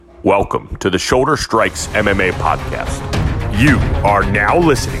Welcome to the Shoulder Strikes MMA podcast. You are now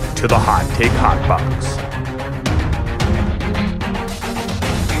listening to the Hot Take Hot Box.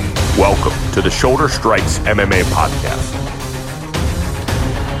 Welcome to the Shoulder Strikes MMA podcast.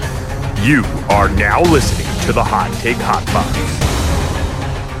 You are now listening to the Hot Take Hot Box.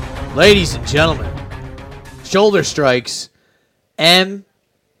 Ladies and gentlemen, Shoulder Strikes MMA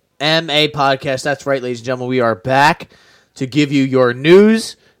podcast. That's right, ladies and gentlemen. We are back to give you your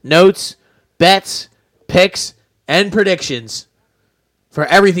news, notes, bets, picks, and predictions for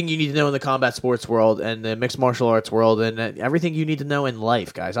everything you need to know in the combat sports world and the mixed martial arts world and everything you need to know in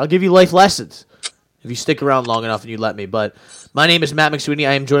life, guys. I'll give you life lessons if you stick around long enough and you let me. But my name is Matt McSweeney.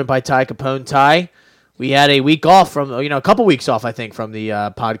 I am joined by Ty Capone. Ty, we had a week off from, a couple weeks off, I think, from the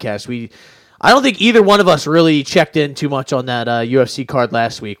podcast. I don't think either one of us really checked in too much on that UFC card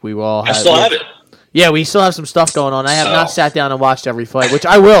last week. I still have it. Yeah, we still have some stuff going on. I have not sat down and watched every fight, which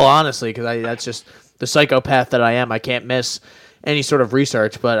I will, honestly, because that's just the psychopath that I am. I can't miss any sort of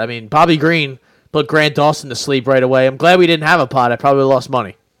research. But, I mean, Bobby Green put Grant Dawson to sleep right away. I'm glad we didn't have a pod. I probably lost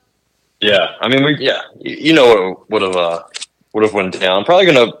money. Yeah, I mean, you know what would have went down. I'm probably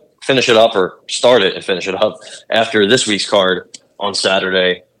going to finish it up or start it and finish it up after this week's card on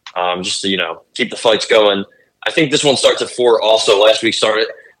Saturday, just to, keep the fights going. I think this one starts at 4 also. Last week started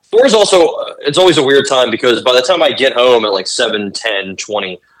 4 is also, it's always a weird time because by the time I get home at like 7, 10,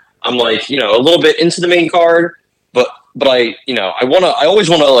 20, I'm like, a little bit into the main card, but I always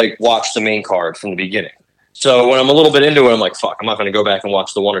want to like watch the main card from the beginning. So when I'm a little bit into it, I'm like, fuck, I'm not going to go back and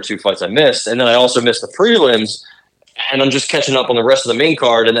watch the 1 or 2 fights I missed. And then I also missed the prelims and I'm just catching up on the rest of the main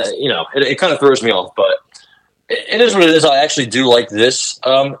card. And it kind of throws me off, but it is what it is. I actually do like this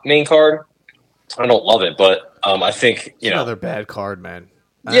main card. I don't love it, but I think, Another bad card, man.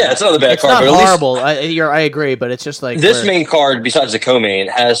 Yeah, it's another bad card. It's not horrible. I agree, but it's just like this main card, besides the co-main,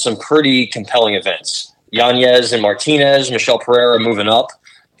 has some pretty compelling events. Yanez and Martinez, Michelle Pereira moving up,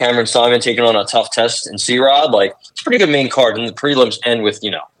 Cameron Simon taking on a tough test in C-Rod. Like, it's a pretty good main card, and the prelims end with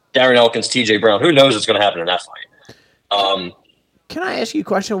Darren Elkins, TJ Brown. Who knows what's going to happen in that fight? Can I ask you a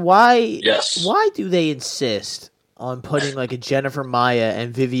question? Why? Yes. Why do they insist on putting like a Jennifer Maia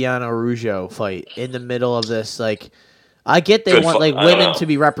and Viviana Araujo fight in the middle of this? Like, I get they want like women to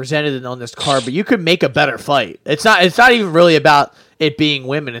be represented on this card, but you could make a better fight. It's not even really about it being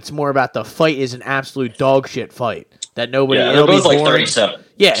women. It's more about the fight is an absolute dog shit fight that nobody. Yeah, they're both like 37.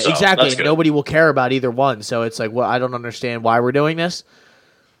 Yeah, so exactly. Nobody will care about either one. So it's like, well, I don't understand why we're doing this,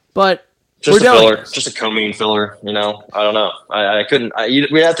 but just a filler, just a co-main filler. I don't know. I couldn't.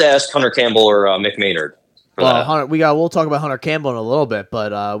 We have to ask Hunter Campbell or Mick Maynard. Well, Hunter, we'll talk about Hunter Campbell in a little bit,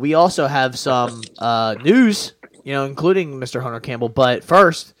 but we also have some news. Including Mr. Hunter Campbell. But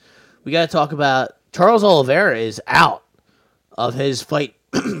first, we got to talk about Charles Oliveira is out of his fight,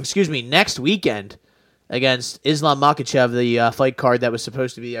 next weekend against Islam Makhachev, the fight card that was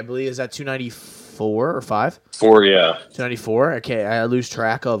supposed to be, I believe, is that 294 or 5? 4, yeah. 294. Okay, I lose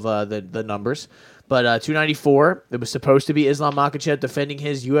track of the numbers. But 294, it was supposed to be Islam Makhachev defending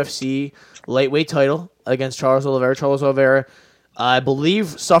his UFC lightweight title against Charles Oliveira. Charles Oliveira, I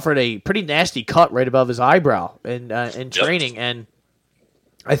believe, suffered a pretty nasty cut right above his eyebrow in training, and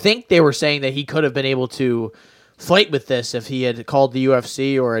I think they were saying that he could have been able to fight with this if he had called the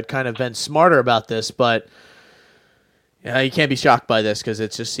UFC or had kind of been smarter about this, but you can't be shocked by this because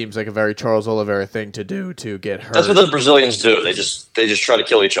it just seems like a very Charles Oliveira thing to do to get hurt. That's what the Brazilians do. They just try to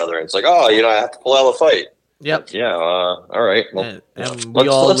kill each other. It's like, I have to pull out the fight. Yep. Yeah. All right. Well, and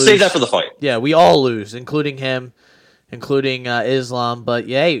let's save that for the fight. Yeah, we all lose, including him. Including Islam, but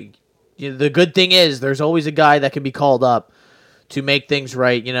the good thing is there's always a guy that can be called up to make things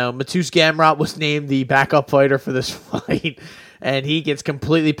right. Matus Gamrot was named the backup fighter for this fight, and he gets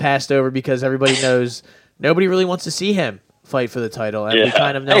completely passed over because everybody knows nobody really wants to see him fight for the title, and we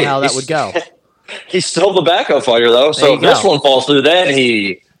kind of know how that would go. He's still the backup fighter though, so if this one falls through, then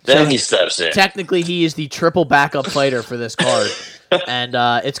he steps in. Technically, he is the triple backup fighter for this card,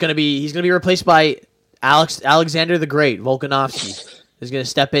 and he's going to be replaced by Alexander the Great, Volkanovski, is going to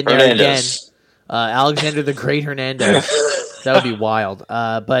step in there Hernandez. again. Alexander the Great Hernandez. That would be wild.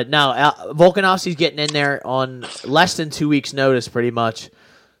 But no, Volkanovski's getting in there on less than 2 weeks' notice, pretty much,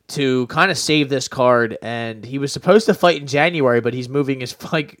 to kind of save this card. And he was supposed to fight in January, but he's moving his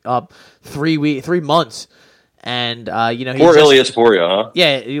fight up 3 months. And poor Ilias Boria, huh?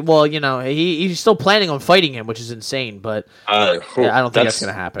 Yeah, well, he's still planning on fighting him, which is insane. But I don't think that's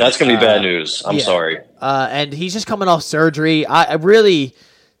going to happen. That's going to be bad news. I'm sorry. And he's just coming off surgery. I really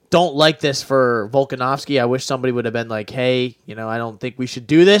don't like this for Volkanovski. I wish somebody would have been like, "Hey, I don't think we should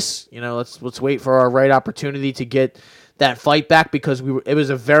do this. Let's wait for our right opportunity to get that fight back because it was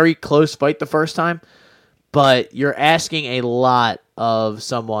a very close fight the first time, but you're asking a lot of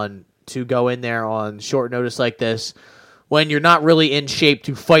someone to go in there on short notice like this when you're not really in shape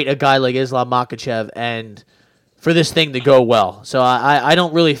to fight a guy like Islam Makhachev and for this thing to go well. So I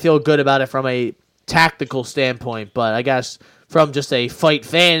don't really feel good about it from a tactical standpoint, but I guess from just a fight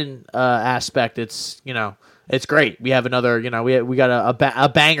fan aspect, it's great. We have another, we got a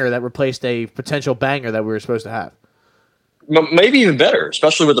banger that replaced a potential banger that we were supposed to have. Maybe even better,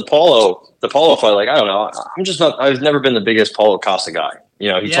 especially with the Paulo fight. Like, I don't know. I've never been the biggest Paulo Costa guy.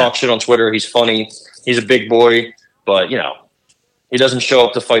 He talks shit on Twitter. He's funny. He's a big boy, but he doesn't show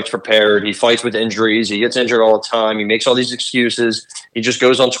up to fights prepared. He fights with injuries. He gets injured all the time. He makes all these excuses. He just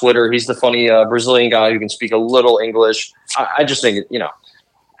goes on Twitter. He's the funny Brazilian guy who can speak a little English. I just think,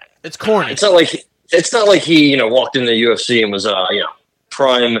 it's corny. It's not like he, walked into the UFC and was,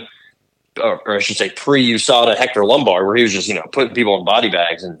 prime, or I should say pre-USADA Hector Lombard, where he was just, putting people in body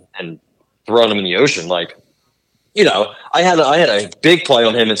bags and throwing them in the ocean. Like, I had a big play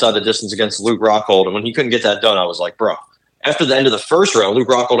on him inside the distance against Luke Rockhold, and when he couldn't get that done, I was like, bro. After the end of the first round, Luke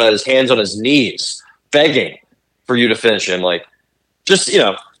Rockhold had his hands on his knees, begging for you to finish him. Like, just,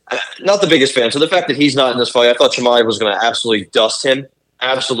 not the biggest fan. So the fact that he's not in this fight, I thought Chimaev was going to absolutely dust him.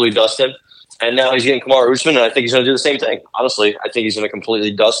 And now he's getting Kamaru Usman, and I think he's going to do the same thing. Honestly, I think he's going to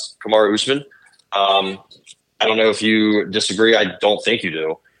completely dust Kamaru Usman. I don't know if you disagree. I don't think you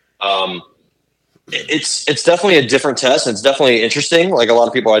do. It's definitely a different test. And it's definitely interesting. Like, a lot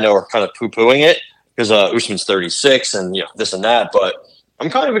of people I know are kind of poo-pooing it because Usman's 36 and this and that. But I'm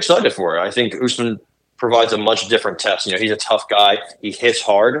kind of excited for it. I think Usman provides a much different test. He's a tough guy. He hits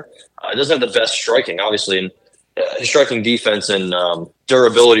hard. He doesn't have the best striking, obviously. And his striking defense and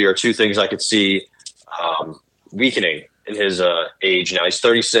durability are two things I could see weakening in his age. Now, he's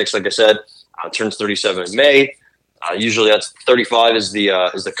 36, like I said, turns 37 in May. Usually that's 35 is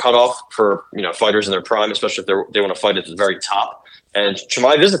the cutoff for fighters in their prime, especially if they want to fight at the very top. And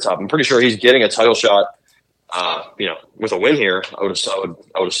Chimaev is the top. I'm pretty sure he's getting a title shot, with a win here. I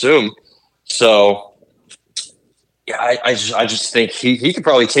would assume. So, yeah, I just think he could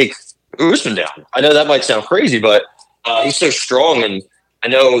probably take Usman down. I know that might sound crazy, but he's so strong, and I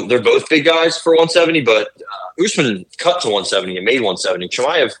know they're both big guys for 170, but Usman cut to 170 and made 170.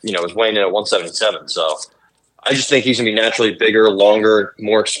 Chimaev, was weighing in at 177. So I just think he's going to be naturally bigger, longer,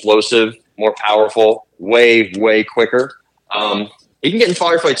 more explosive, more powerful, way, way quicker. He can get in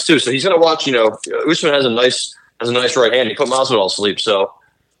firefights too, so he's going to watch. Usman has a nice right hand. He put Masvidal to sleep, so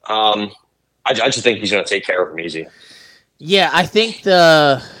I just think he's going to take care of him easy. Yeah, I think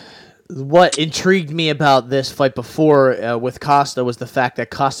what intrigued me about this fight before with Costa was the fact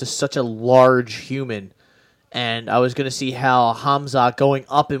that Costa's such a large human, and I was going to see how Hamzat going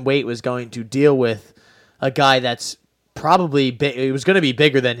up in weight was going to deal with a guy that's probably it was going to be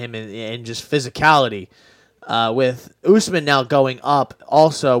bigger than him in just physicality. With Usman now going up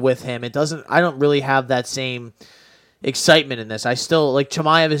also with him, I don't really have that same excitement in this. I still like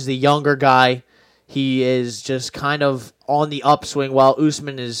Chimaev is the younger guy. He is just kind of on the upswing while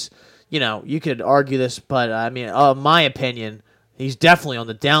Usman is, you could argue this, but I mean, my opinion, he's definitely on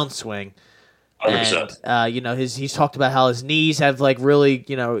the downswing. 100%. And, he's talked about how his knees have like really,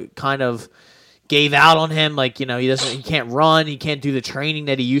 kind of gave out on him. Like, he can't run. He can't do the training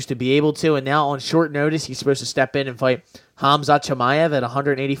that he used to be able to. And now on short notice, he's supposed to step in and fight Hamzat Chimaev at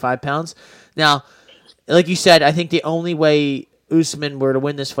 185 pounds. Now, like you said, I think the only way Usman were to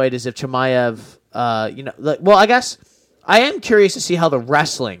win this fight is if Chimaev, I guess I am curious to see how the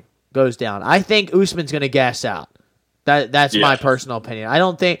wrestling goes down. I think Usman's going to gas out. That's my personal opinion.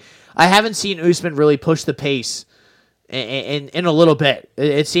 I haven't seen Usman really push the pace in a little bit.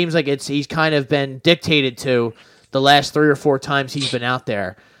 It seems like he's kind of been dictated to the last 3 or 4 times he's been out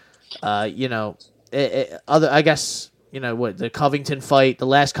there. I guess the Covington fight, the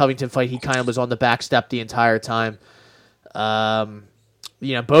last Covington fight, he kind of was on the back step the entire time.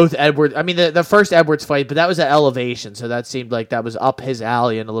 Both Edwards. I mean, the first Edwards fight, but that was at elevation, so that seemed like that was up his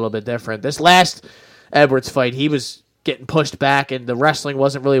alley and a little bit different. This last Edwards fight, he was getting pushed back, and the wrestling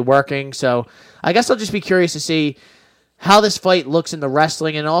wasn't really working. So I guess I'll just be curious to see how this fight looks in the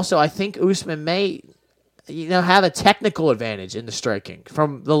wrestling, and also I think Usman may, have a technical advantage in the striking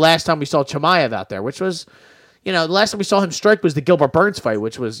from the last time we saw Chimaev out there, which was, the last time we saw him strike was the Gilbert Burns fight,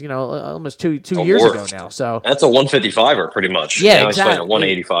 which was, almost two years ago now. So that's a 155er pretty much. Yeah, now exactly. He's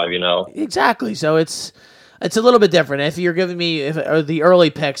fighting at 185. Exactly. So it's a little bit different. If you're giving me the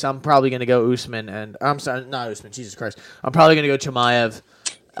early picks, I'm probably going to go Usman, and I'm sorry, not Usman. Jesus Christ, I'm probably going to go Chimaev.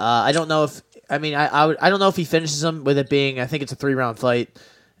 I don't know if. I mean, I don't know if he finishes him with it being. I think it's a 3-round fight,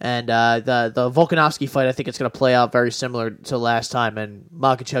 And the Volkanovski fight, I think it's going to play out very similar to last time, and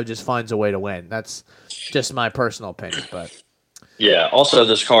Makhachev just finds a way to win. That's just my personal opinion. But yeah, also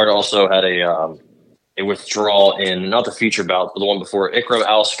this card also had a withdrawal in not the feature bout, but the one before, Ikram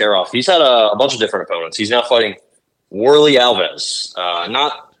Al-Skarov. He's had a bunch of different opponents. He's now fighting Warley Alves.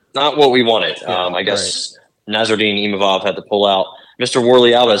 Not what we wanted. I guess Nasruddin Imavov had to pull out. Mr.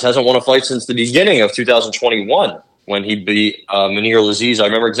 Warley Alves hasn't won a fight since the beginning of 2021. When he beat Munir Laziz. I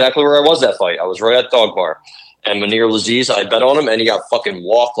remember exactly where I was that fight. I was right at Dog Bar. And Munir Laziz, I bet on him, and he got fucking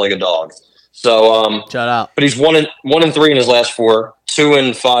walked like a dog. So, shout out. But he's 1-3 in his last 4,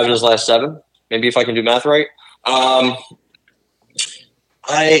 2-5 in his last 7. Maybe if I can do math right. Or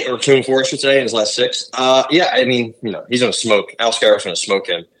 2-4, I should say, in his last 6. Yeah, I mean, he's going to smoke. Al-Skarov's going to smoke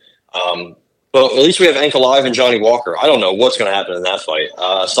him. But at least we have Ankalaev and Johnny Walker. I don't know what's going to happen in that fight.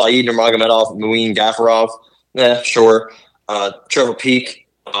 Saeed Nurmagomedov, Muin Gafarov. Yeah, sure. Trevor Peak,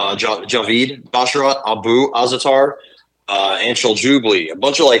 Javid Basharat, Abu Azatar, Anshul Jubli, a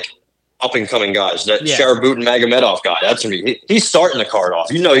bunch of up and coming guys. That Sharabut and Magomedov guy, that's gonna be he's starting the card off.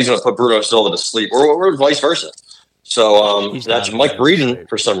 He's gonna put Bruno Silva to sleep, or vice versa. So that's Mike Breeden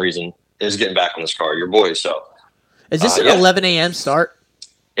for some reason is getting back on this card. Your boy. So is this an 11 a.m. start?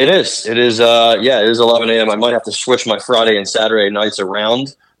 It is. It is. It is 11 a.m. I might have to switch my Friday and Saturday nights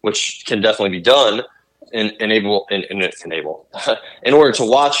around, which can definitely be done. Enable in order to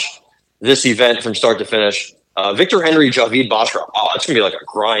watch this event from start to finish. Victor Henry, Javid Basharat. Oh, it's gonna be like a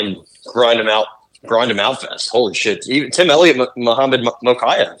grind him out fest. Holy shit! Even Tim Elliott, Muhammad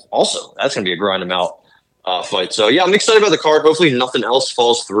Mokaev. Also, that's gonna be a grind him out fight. So yeah, I'm excited about the card. Hopefully, nothing else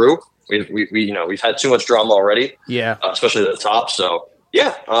falls through. We've had too much drama already. Yeah, especially at the top. So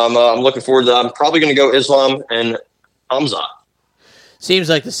yeah, I'm looking forward to that. I'm probably gonna go Islam and Hamzat. Seems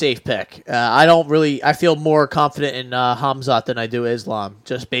like the safe pick. I feel more confident in Hamzat than I do Islam,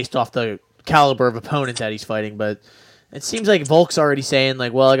 just based off the caliber of opponent that he's fighting. But it seems like Volk's already saying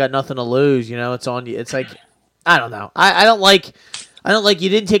well, I got nothing to lose. It's on you. It's like, I don't know. I don't like you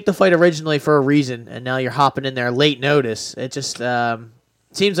didn't take the fight originally for a reason, and now you're hopping in there late notice. It just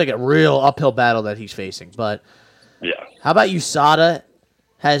seems like a real uphill battle that he's facing. But yeah, how about USADA?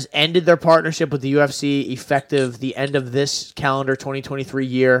 Has ended their partnership with the UFC effective the end of this calendar 2023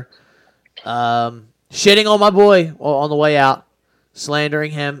 year. Shitting on my boy on the way out,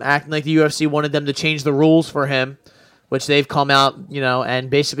 slandering him, acting like the UFC wanted them to change the rules for him, which they've come out, and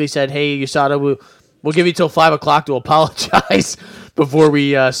basically said, hey, USADA, we'll give you till 5 o'clock to apologize before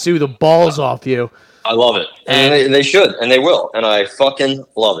we sue the balls off you. I love it. And they should, and they will. And I fucking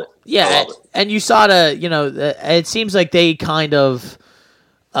love it. Yeah, and USADA, it seems like they kind of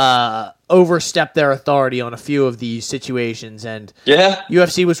overstepped their authority on a few of these situations, and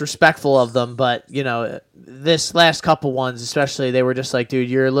UFC was respectful of them, but this last couple ones especially, they were just like, dude,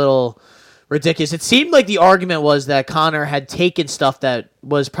 you're a little ridiculous. It seemed like the argument was that Conor had taken stuff that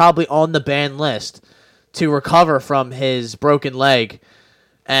was probably on the ban list to recover from his broken leg,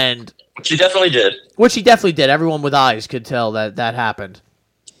 and which he definitely did. Everyone with eyes could tell that happened.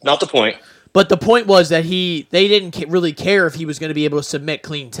 Not the point. But the point was that they didn't really care if he was going to be able to submit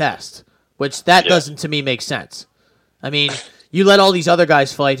clean tests, which doesn't to me make sense. I mean, you let all these other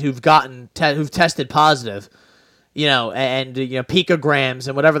guys fight who've tested positive, and picograms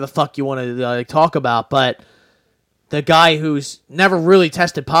and whatever the fuck you want to talk about, but the guy who's never really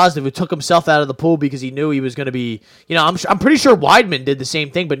tested positive, who took himself out of the pool because he knew he was going to be, I'm pretty sure Weidman did the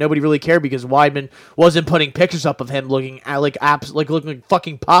same thing, but nobody really cared because Weidman wasn't putting pictures up of him looking looking like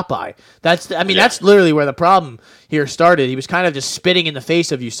fucking Popeye. That's literally where the problem here started. He was kind of just spitting in the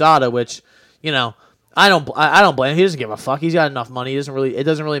face of USADA, which, I don't blame him. He doesn't give a fuck. He's got enough money. It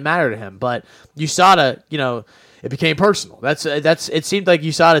doesn't really matter to him. But USADA, it became personal. It seemed like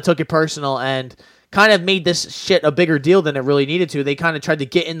USADA took it personal and kind of made this shit a bigger deal than it really needed to. They kind of tried to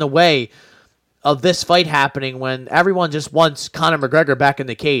get in the way of this fight happening when everyone just wants Conor McGregor back in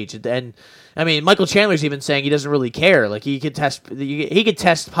the cage. And I mean, Michael Chandler's even saying he doesn't really care. Like he could test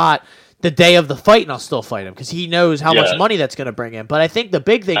pot the day of the fight and I'll still fight him because he knows how much money that's going to bring in. But I think the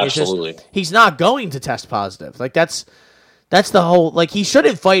big thing is just he's not going to test positive. Like that's the whole, he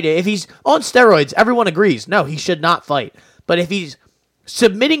shouldn't fight it. If he's on steroids, everyone agrees. No, he should not fight. But if he's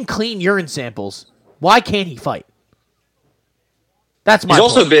submitting clean urine samples, why can't he fight? That's my point.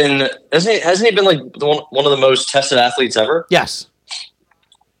 He's also been, hasn't he been one of the most tested athletes ever? Yes.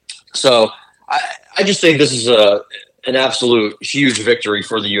 So I just think this is an absolute huge victory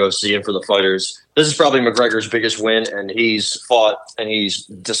for the UFC and for the fighters. This is probably McGregor's biggest win, and he's fought and he's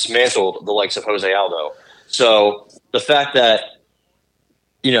dismantled the likes of Jose Aldo. So the fact that,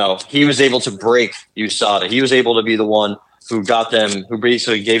 he was able to break USADA, he was able to be the one who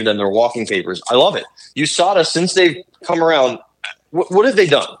basically gave them their walking papers. I love it. USADA, since they've come around, what have they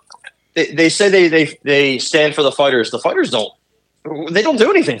done? They say they stand for the fighters. The fighters don't do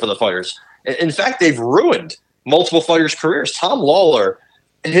anything for the fighters. In fact, they've ruined multiple fighters' careers. Tom Lawler,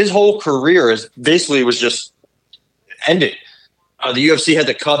 his whole career was just ended. The UFC had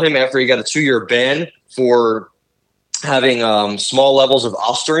to cut him after he got a 2-year ban for having small levels of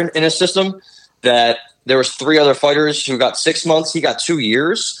Osterin in his system. That there was 3 other fighters who got 6 months. He got 2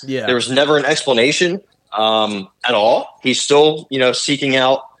 years. Yeah. There was never an explanation at all. He's still, seeking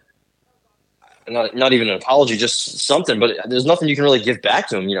out not even an apology, just something. But there's nothing you can really give back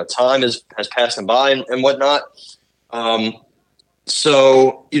to him. Time has passed him by and whatnot.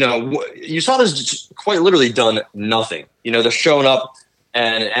 So USADA's quite literally done nothing. They're showing up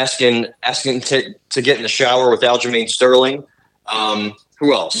and asking to get in the shower with Aljamain Sterling.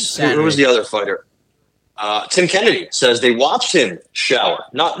 Who else? Who was the other fighter? Tim Kennedy says they watched him shower.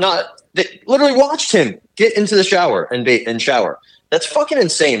 They literally watched him get into the shower and shower. That's fucking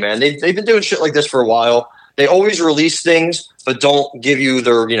insane, man. They've been doing shit like this for a while. They always release things, but don't give you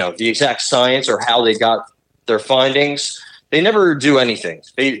their, the exact science or how they got their findings. They never do anything.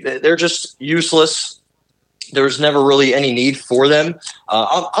 They're just useless. There's never really any need for them.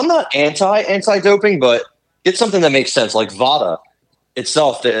 I'm not anti-doping, but get something that makes sense, like VADA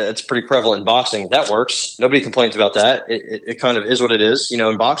itself. It's pretty prevalent in boxing. That works. Nobody complains about that. It kind of is what it is.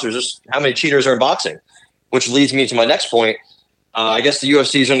 In boxers, just how many cheaters are in boxing? Which leads me to my next point. I guess the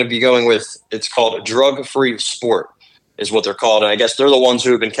UFC is going to be going with, it's called a drug-free sport is what they're called. And I guess they're the ones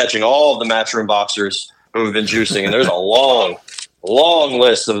who have been catching all of the matchroom boxers who have been juicing. And there's a long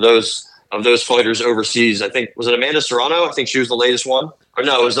list of those fighters overseas. I think, was it Amanda Serrano? I think she was the latest one. Or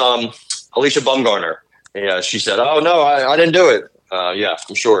no, it was Alicia Bumgarner. Yeah, she said, "Oh no, I didn't do it." Yeah,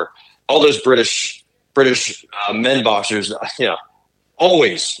 I'm sure. All those British men boxers,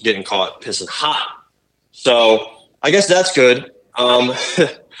 always getting caught pissing hot. So I guess that's good.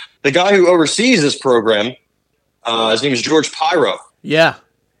 The guy who oversees this program, his name is George Pyro. Yeah,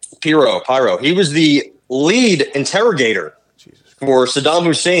 Pyro. He was the lead interrogator for Saddam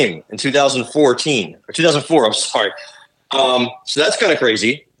Hussein in 2014 or 2004. I'm sorry. So that's kind of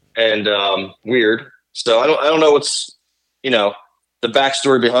crazy and weird. So I don't know what's the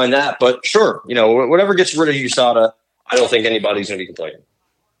backstory behind that, but sure, whatever gets rid of USADA, I don't think anybody's going to be complaining.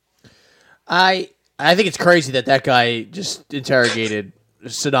 I think it's crazy that guy just interrogated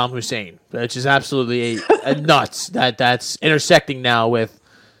Saddam Hussein, which is absolutely a nuts that's intersecting now with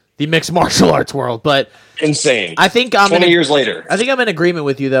the mixed martial arts world. But insane. I think 20 years later. I think I'm in agreement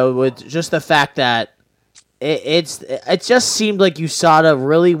with you though, with just the fact that it just seemed like USADA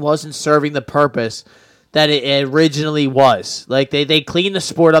really wasn't serving the purpose that it originally was. Like they cleaned the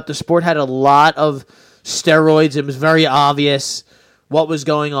sport up. The sport had a lot of steroids. It was very obvious what was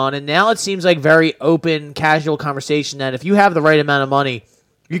going on. And now it seems like very open, casual conversation that if you have the right amount of money,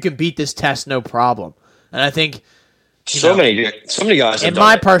 you can beat this test no problem. And I think so many guys. In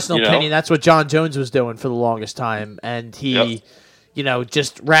my personal opinion, that's what John Jones was doing for the longest time. And he,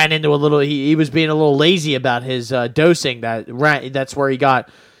 just ran into a little. He was being a little lazy about his dosing. That's where he got,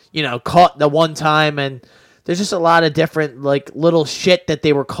 caught the one time. And there's just a lot of different little shit that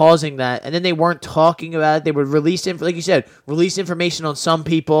they were causing that, and then they weren't talking about it. They would release like you said, release information on some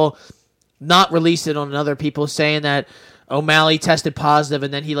people, not release it on other people, saying that O'Malley tested positive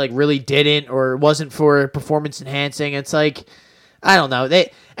and then he really didn't or wasn't for performance enhancing. It's like, I don't know.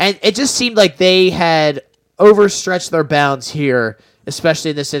 It just seemed like they had overstretched their bounds here, especially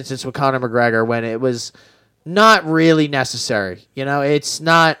in this instance with Conor McGregor, when it was not really necessary. It's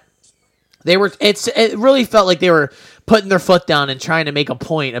not. It really felt like they were putting their foot down and trying to make a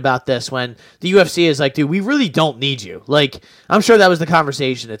point about this when the UFC is like, dude, we really don't need you. I'm sure that was the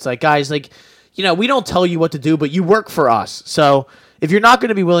conversation. It's like, guys, we don't tell you what to do, but you work for us. So if you're not going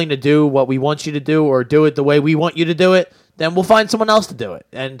to be willing to do what we want you to do or do it the way we want you to do it, then we'll find someone else to do it.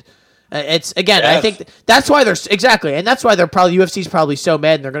 And it's, again, I think that's why and that's why UFC's probably so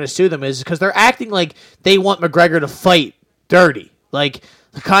mad and they're going to sue them, is because they're acting like they want McGregor to fight dirty.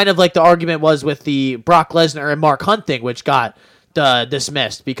 Kind of like the argument was with the Brock Lesnar and Mark Hunt thing, which got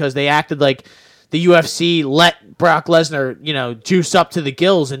dismissed because they acted like the UFC let Brock Lesnar, juice up to the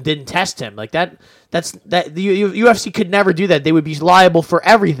gills and didn't test him. The UFC could never do that. They would be liable for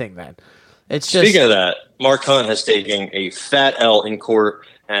everything then. It's just, speaking of that, Mark Hunt has taken a fat L in court,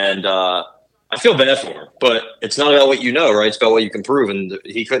 and I feel bad for him. But it's not about what you know, right? It's about what you can prove, and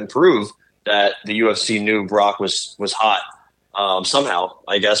he couldn't prove that the UFC knew Brock was hot. Somehow,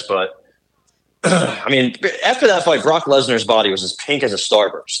 I guess, but I mean, after that fight, Brock Lesnar's body was as pink as a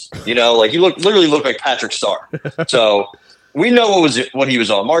starburst. He literally looked like Patrick Starr. So we know what he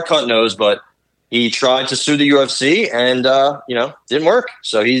was on. Mark Hunt knows, but he tried to sue the UFC and, didn't work.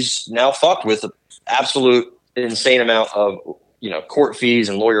 So he's now fucked with an absolute insane amount of, court fees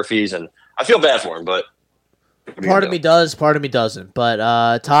and lawyer fees. And I feel bad for him, but part of me does, part of me doesn't.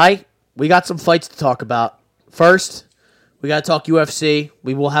 But Ty, we got some fights to talk about. First, we got to talk UFC.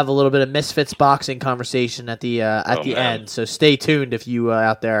 We will have a little bit of Misfits boxing conversation at the end. So stay tuned if you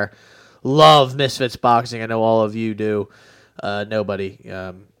out there love Misfits boxing. I know all of you do. Nobody.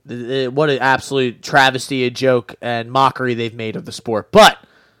 What an absolute travesty, a joke, and mockery they've made of the sport. But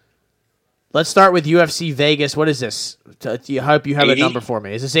let's start with UFC Vegas. What is this? I hope you have 80? A number for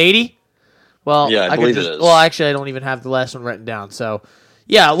me. Is this 80? Well, yeah, I believe it is. Well, actually, I don't even have the last one written down. So,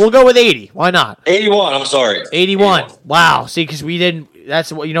 yeah, we'll go with 80. Why not? 81. I'm sorry. 81. Wow. See, because we didn't.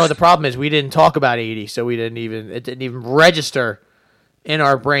 That's what what the problem is. We didn't talk about 80, so it didn't even register in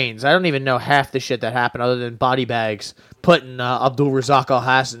our brains. I don't even know half the shit that happened other than body bags putting Abdul Razak Al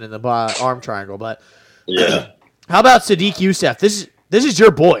Hassan in the arm triangle. But yeah, how about Sadiq Yusuff? This is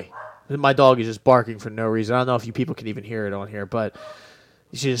your boy. My dog is just barking for no reason. I don't know if you people can even hear it on here, but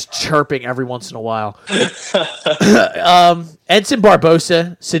he's just chirping every once in a while. Edson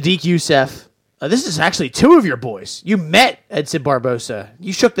Barboza, Sadiq Yusuff. This is actually two of your boys. You met Edson Barboza.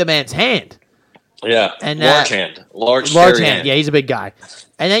 You shook the man's hand. Yeah, and large hand. Large hand. Yeah, he's a big guy.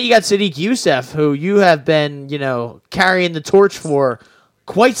 And then you got Sadiq Yusuff, who you have been, carrying the torch for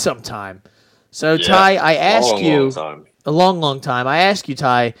quite some time. So, yeah, Ty, I ask you... A long, long time. I ask you,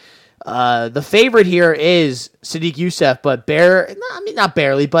 Ty, the favorite here is Sadiq Yusuff, but not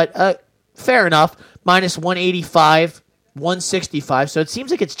barely, but fair enough. Minus 185, 165. So it seems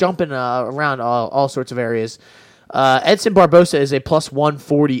like it's jumping around all sorts of areas. Edson Barboza is a plus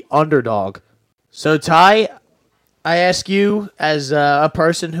 140 underdog. So, Ty, I ask you, as a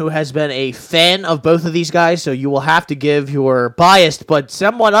person who has been a fan of both of these guys, so you will have to give your biased but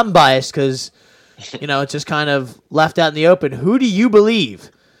somewhat unbiased, because, it's just kind of left out in the open. Who do you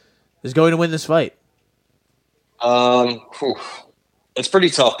believe is going to win this fight? It's pretty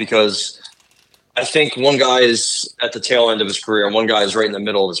tough because I think one guy is at the tail end of his career and one guy is right in the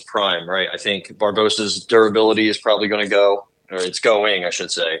middle of his prime, right? I think Barbosa's durability is probably going to go, or it's going, I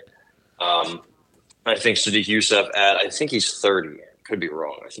should say. I think Sadiq Yusuff I think he's 30. Could be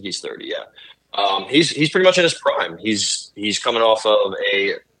wrong. I think he's 30. Yeah. He's pretty much in his prime. He's coming off of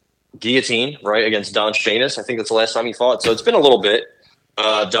a guillotine, right, against Don Shanice. I think that's the last time he fought. So it's been a little bit.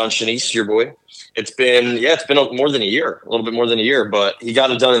 Don Shanice, your boy. It's been more than a year, a little bit more than a year, but he got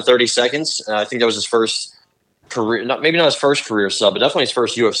it done in 30 seconds. I think that was his first career, maybe not his first career sub, but definitely his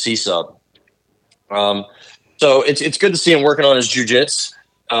first UFC sub. So it's good to see him working on his jiu-jitsu.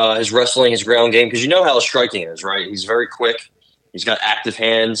 His wrestling, his ground game, because you know how his striking is, right? He's very quick. He's got active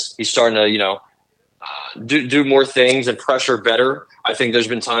hands. He's starting to, do more things and pressure better. I think there's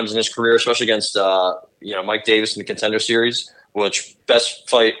been times in his career, especially against, Mike Davis in the Contender Series, which best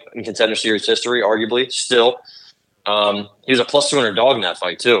fight in Contender Series history, arguably, still. He was a plus 200 dog in that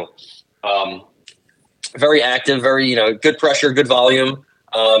fight, too. Very active, very, good pressure, good volume,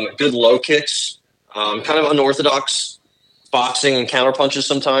 good low kicks, kind of unorthodox boxing and counter punches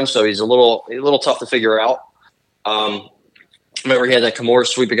sometimes, so he's a little tough to figure out. Remember he had that Kimura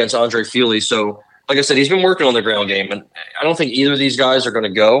sweep against Andre Fili. So, like I said, he's been working on the ground game, and I don't think either of these guys are going to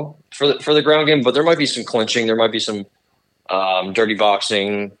go for the ground game. But there might be some clinching, there might be some dirty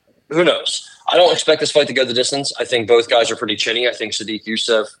boxing. Who knows? I don't expect this fight to go the distance. I think both guys are pretty chinny. I think Sadiq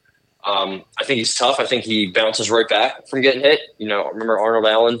Yusuff, I think he's tough. I think he bounces right back from getting hit. Remember Arnold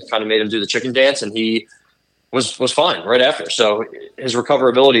Allen kind of made him do the chicken dance, and he was fine right after. So his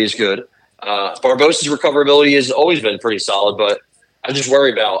recoverability is good. Barbosa's recoverability has always been pretty solid, but I just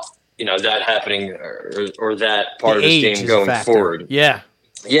worry about, that happening or that part of his game going forward. Yeah.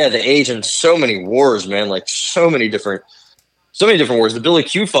 Yeah, the age and so many wars, man, like so many different wars. The Billy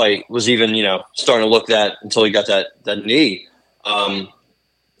Q fight was even, starting to look that until he got that knee.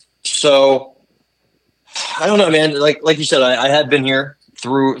 So I don't know, man. Like you said, I had been here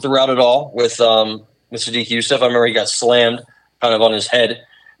throughout it all with Sadiq Yusuff. I remember he got slammed kind of on his head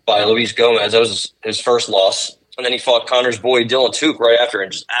by Luis Gomez. That was his first loss. And then he fought Connor's boy, Dylan Took, right after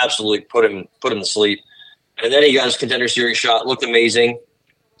and just absolutely put him to sleep. And then he got his Contender Series shot, looked amazing,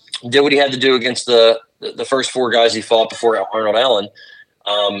 did what he had to do against the first four guys he fought before Arnold Allen.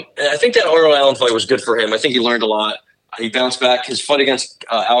 And I think that Arnold Allen fight was good for him. I think he learned a lot. He bounced back. His fight against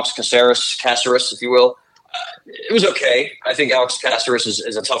Alex Caceres, if you will, it was okay. I think Alex Caceres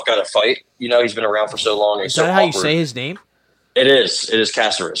is a tough guy to fight. He's been around for so long. Is that how you say his name? It is. It is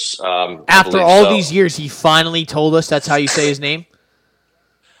Caceres. After all these years, he finally told us that's how you say his name?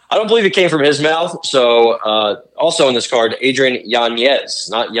 I don't believe it came from his mouth. So also in this card, Adrian Yanez,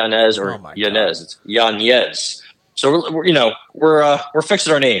 not Yanez or Yanez. It's Yanez. So we're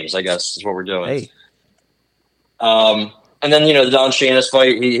fixing our names, I guess, is what we're doing. Hey. And then, the Don Shainis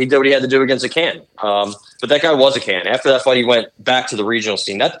fight, he did what he had to do against a can. But that guy was a can. After that fight, he went back to the regional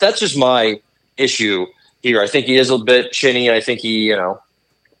scene. That's just my issue here. I think he is a bit chinny. I think he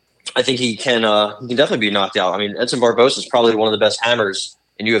can definitely be knocked out. I mean, Edson Barboza is probably one of the best hammers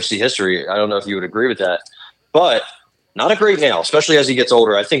in UFC history. I don't know if you would agree with that, but not a great nail, especially as he gets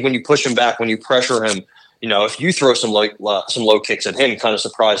older. I think when you push him back, when you pressure him, if you throw some low kicks at him, kind of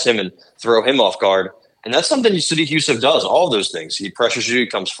surprise him and throw him off guard. And that's something Sadiq Yusuff does, all of those things. He pressures you, he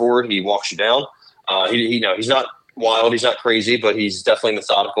comes forward, he walks you down. He's not wild, he's not crazy, but he's definitely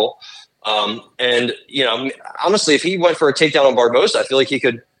methodical. And honestly, if he went for a takedown on Barboza, I feel like he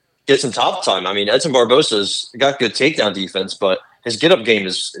could get some top time. I mean, Edson Barboza's got good takedown defense, but his get-up game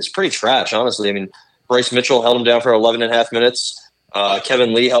is pretty trash, honestly. I mean, Bryce Mitchell held him down for 11 and a half minutes.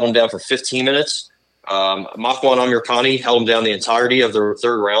 Kevin Lee held him down for 15 minutes. Makwan Amirkhani held him down the entirety of the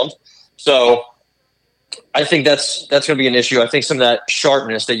third round. So I think that's going to be an issue. I think some of that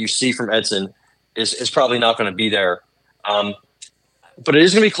sharpness that you see from Edson is probably not going to be there. But it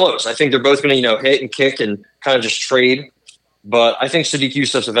is going to be close. I think they're both going to, hit and kick and kind of just trade. But I think Sadiq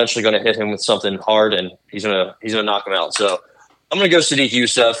Yusuff's eventually going to hit him with something hard, and he's going to knock him out. So I'm going to go Sadiq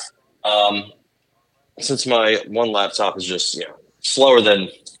Yusuff. Since my one laptop is just slow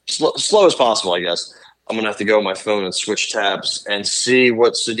as possible, I guess. I'm going to have to go on my phone and switch tabs and see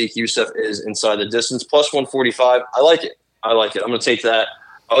what Sadiq Yusuff is inside the distance. Plus 145. I like it. I'm going to take that.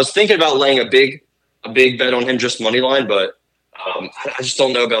 I was thinking about laying a big bet on him, just money line, but I just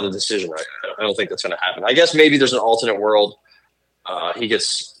don't know about the decision right now. I don't think that's going to happen. I guess maybe there's an alternate world. He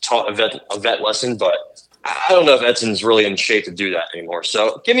gets taught a vet lesson, but I don't know if Edson's really in shape to do that anymore.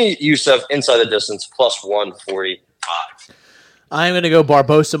 So give me Yusuff inside the distance, plus 145. I'm going to go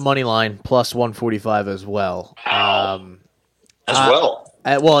Barboza money line plus 145 as well. Well,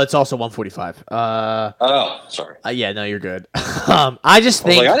 it's also 145. Sorry. Yeah, no, you're good. I just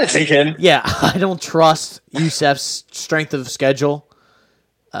think I didn't take him. Yeah, I don't trust Yusuff's strength of schedule,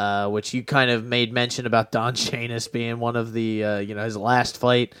 which you kind of made mention about Don Shainis being one of the his last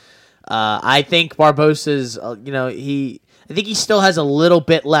fight. I think Barboza's I think he still has a little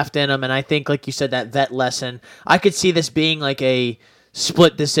bit left in him, and I think, like you said, that vet lesson, I could see this being like a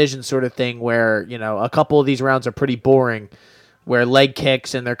split decision sort of thing where, a couple of these rounds are pretty boring, where leg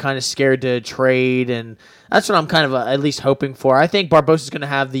kicks and they're kind of scared to trade, and that's what I'm kind of at least hoping for. I think Barboza's going to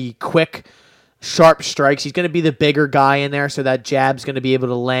have the quick, sharp strikes. He's going to be the bigger guy in there, so that jab's going to be able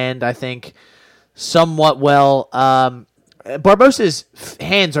to land, I think, somewhat well. Barboza's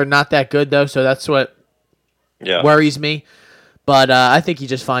hands are not that good, though, so that's what worries me. But I think he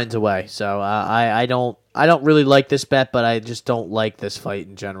just finds a way. So I don't really like this bet, but I just don't like this fight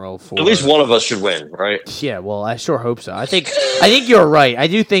in general. At least one of us should win, right? Yeah, well, I sure hope so. I think you're right. I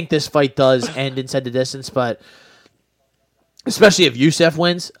do think this fight does end inside the distance, but especially if Yusuff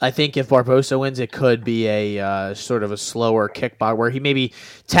wins, I think if Barboza wins, it could be a sort of a slower kickbox where he maybe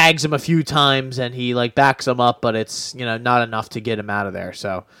tags him a few times and he backs him up, but it's not enough to get him out of there.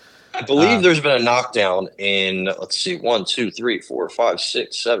 So. I believe there's been a knockdown in, 1, 2, 3, 4, 5,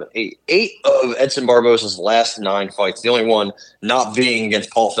 6, 7, 8. 8 of Edson Barboza's last 9 fights. The only one not being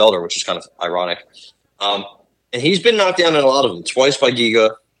against Paul Felder, which is kind of ironic. And he's been knocked down in a lot of them. Twice by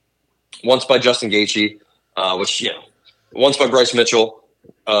Giga, once by Justin Gaethje, once by Bryce Mitchell.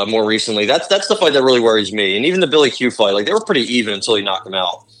 More recently, that's the fight that really worries me. And even the Billy Q fight, they were pretty even until he knocked him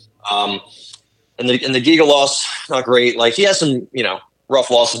out. And the Giga loss, not great. He has some rough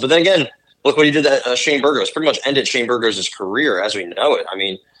losses, but then again, look what he did at Shane Burgos. Pretty much ended Shane Burgos' career as we know it. I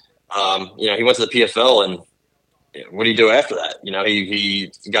mean, he went to the PFL, and what do you do after that? He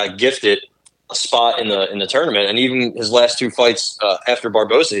got gifted a spot in the tournament, and even his last 2 fights after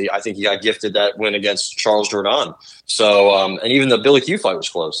Barboza, I think he got gifted that win against Charles Jourdain. So, and even the Billy Q fight was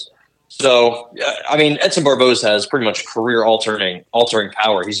close. So, I mean, Edson Barboza has pretty much career altering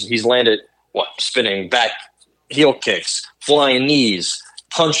power. He's landed spinning back heel kicks, flying knees,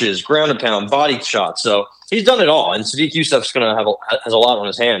 punches, ground and pound, body shots. So he's done it all. And Sadiq Yusuff's going to has a lot on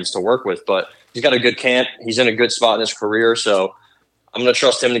his hands to work with, but he's got a good camp. He's in a good spot in his career. So I'm going to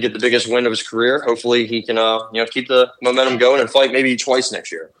trust him to get the biggest win of his career. Hopefully he can, keep the momentum going and fight maybe twice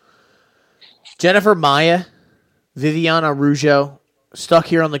next year. Jennifer Maia, Viviana Rougeau, stuck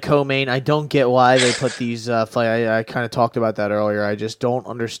here on the co-main. I don't get why they put these fight. I kind of talked about that earlier. I just don't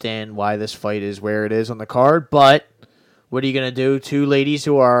understand why this fight is where it is on the card. But what are you going to do? 2 ladies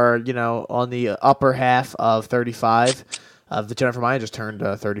who are, on the upper half of 35. The Jennifer Maia just turned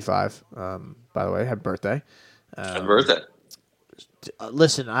 35. By the way, happy birthday. Happy birthday.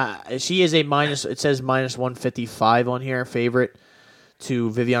 Listen, she is a minus. It says minus 155 on here. Favorite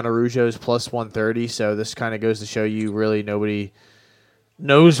to Viviana Araujo's plus 130. So this kind of goes to show you really nobody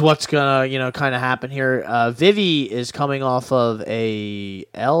knows what's gonna kind of happen here. Vivi is coming off of a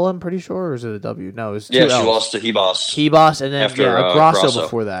L, I'm pretty sure, or is it a W? No, it was 2 L's. She lost to Hebos. Hebos, and then after, Grasso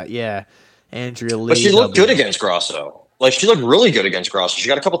before that. Yeah, Andrea Lee. But she looked good against Grasso. Like, she looked really good against Grasso. She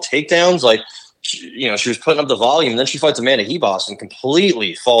got a couple takedowns. Like, she was putting up the volume. Then she fights Amanda Hebos and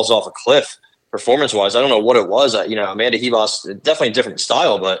completely falls off a cliff performance-wise. I don't know what it was. Amanda Hebos, definitely a different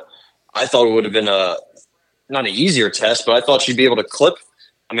style, but I thought it would have been not an easier test, but I thought she'd be able to clip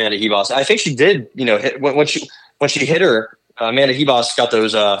Amanda Hebos. I think she did, hit, when she hit her, Amanda Hebos got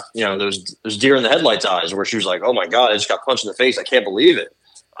those deer in the headlights eyes where she was like, oh my God, I just got punched in the face. I can't believe it.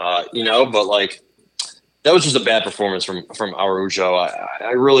 But like, that was just a bad performance from Araujo.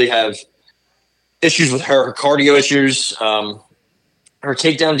 I really have issues with her cardio issues, her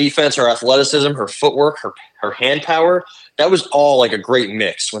takedown defense, her athleticism, her footwork, her hand power. That was all like a great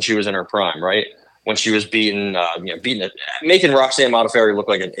mix when she was in her prime, right? When she was making Roxanne Modafferi look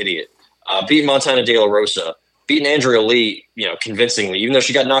like an idiot, beating Montana De La Rosa, beating Andrea Lee, convincingly, even though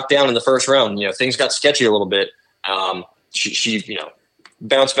she got knocked down in the first round, things got sketchy a little bit. She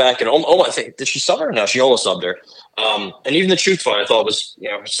bounced back and I think, did she sub her? No, she almost subbed her. And even the Chooks fight I thought was,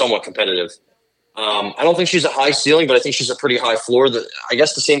 somewhat competitive. I don't think she's a high ceiling, but I think she's a pretty high floor. I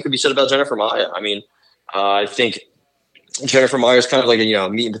guess the same could be said about Jennifer Maia. I mean, I think Jennifer Maia is kind of like a,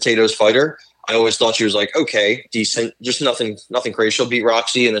 meat and potatoes fighter. I always thought she was like, okay, decent, just nothing crazy. She'll beat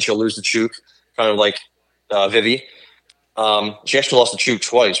Roxy and then she'll lose to Chook, kind of like Vivi. She actually lost to Chook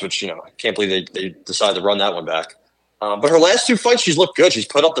twice, which, I can't believe they decided to run that one back. But her last two fights, she's looked good. She's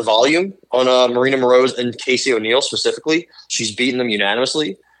put up the volume on Marina Moroz and Casey O'Neill specifically. She's beaten them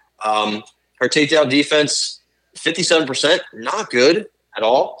unanimously. Her takedown defense, 57%, not good at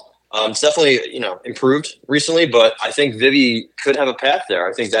all. It's definitely, improved recently, but I think Vivi could have a path there.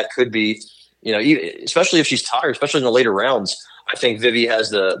 I think that could be, especially if she's tired, especially in the later rounds. I think Vivi has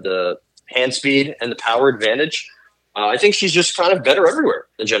the hand speed and the power advantage. I think she's just kind of better everywhere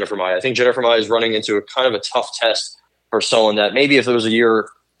than Jennifer Maia. I think Jennifer Maia is running into a kind of a tough test for someone that maybe if it was a year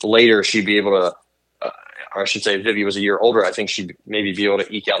later, she'd be able to, or I should say Vivi was a year older, I think she'd maybe be able to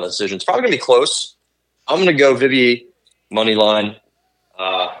eke out the decision. It's probably going to be close. I'm going to go Vivi money line.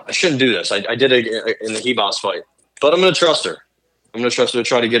 I shouldn't do this. I did it in the Hebos fight, but I'm going to trust her. I'm going to trust her to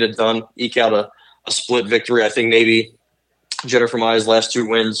try to get it done, eke out a split victory. I think maybe Jennifer Maia's last two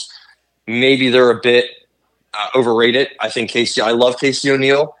wins, maybe they're a bit overrated. I think I love Casey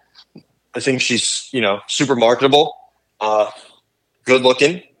O'Neill. I think she's, super marketable, good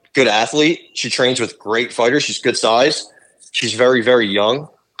looking, good athlete. She trains with great fighters. She's good size. She's very, very young,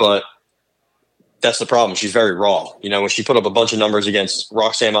 but that's the problem. She's very raw. When she put up a bunch of numbers against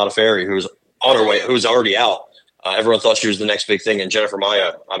Roxanne Modafferi, who was on her way, who was already out, everyone thought she was the next big thing. And Jennifer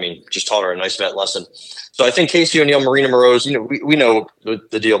Maia, just taught her a nice vet lesson. So I think Casey O'Neill, Marina Moroz, we know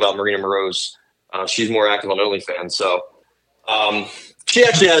the deal about Marina Moroz. She's more active on OnlyFans. So she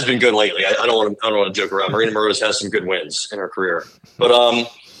actually has been good lately. I don't want to joke around. Marina Moroz has some good wins in her career. But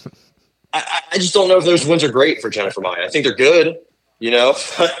I just don't know if those wins are great for Jennifer Maia. I think they're good,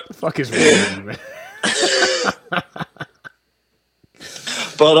 Fuck is wrong with you, man?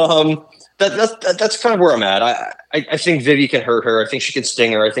 But that's kind of where I'm at. I think Vivi can hurt her. I think she can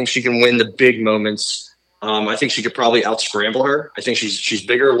sting her. I think she can win the big moments. I think she could probably out-scramble her. I think she's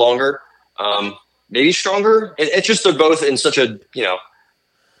bigger, longer, maybe stronger. It's just they're both in such a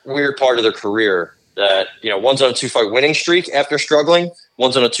weird part of their career that one's on a 2-fight winning streak after struggling,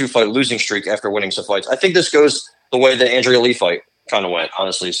 one's on a 2-fight losing streak after winning some fights. I think this goes the way the Andrea Lee fight kind of went,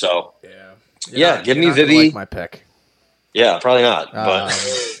 honestly. So give me Vivi. Like my pick. Yeah, probably not. But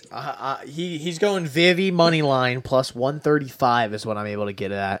he's going Vivi money line plus 135 is what I'm able to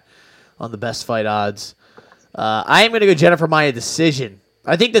get at on the best fight odds. I am going to go Jennifer Maia decision.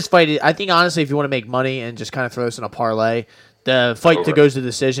 I think this fight. I think honestly, if you want to make money and just kind of throw this in a parlay, the fight that goes to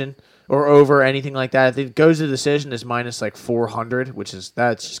decision or over anything like that, if it goes to decision is minus like 400,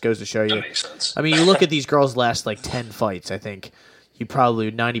 that just goes to show you. That makes sense. I mean, you look at these girls' last like 10 fights. I think you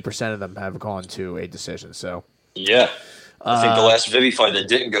probably 90% of them have gone to a decision. So yeah. I think the last Vivi fight that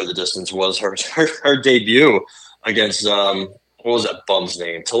didn't go the distance was her debut against what was that bum's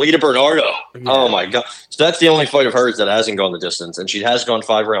name? Talita Bernardo. Yeah. Oh my God! So that's the only fight of hers that hasn't gone the distance, and she has gone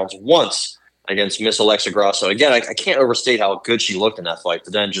 5 rounds once against Miss Alexa Grasso. Again, I can't overstate how good she looked in that fight,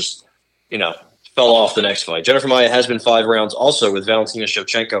 but then just fell off the next fight. Jennifer Maia has been 5 rounds also with Valentina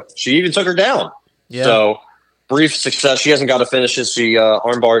Shevchenko. She even took her down. Yeah. So brief success. She hasn't got to finish it. She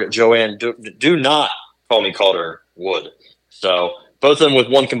armbarred Joanne. Do not call me Calder Wood. So both of them with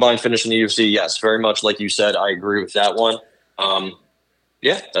one combined finish in the UFC. Yes, very much like you said. I agree with that one.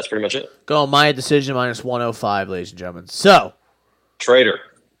 Yeah, that's pretty much it. Go Maya decision minus 105, ladies and gentlemen. So, Traitor.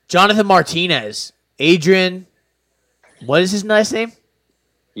 Jonathan Martinez. Adrian, what is his nice name?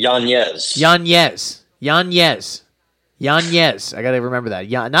 Yanez. Yanez. I got to remember that.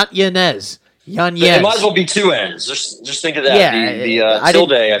 Not Yanez. Yanez. It might as well be two N's. Just think of that. Yeah, the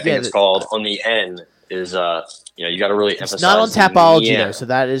tilde, I think it's called, on the N is, you got to really emphasize. It's not on Tapology, though, so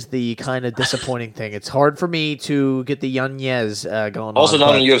that is the kind of disappointing thing. It's hard for me to get the Yanez going on. Also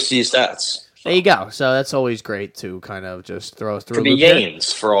not on UFC stats. There you go. So that's always great to kind of just throw through. Could be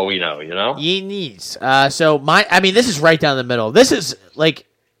Yanes for all we know, Yanes. This is right down the middle. This is like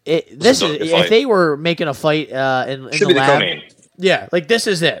if they were making a fight in should the be lab. The co-main. Yeah, like this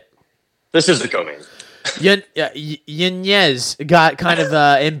is it. This is the co-main. Yanez got kind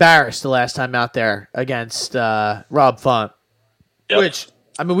of embarrassed the last time out there against Rob Font, which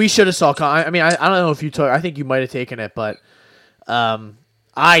we should have saw. I don't know if you took. I think you might have taken it, but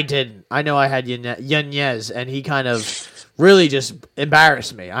I didn't. I know I had Yanez, and he kind of really just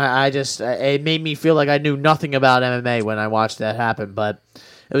embarrassed me. It made me feel like I knew nothing about MMA when I watched that happen, but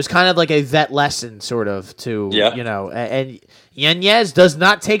it was kind of like a vet lesson, sort of, and Yanez does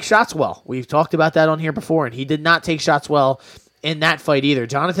not take shots well. We've talked about that on here before, and he did not take shots well in that fight either.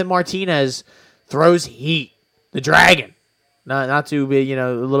 Jonathan Martinez throws heat. The Dragon. Not to be,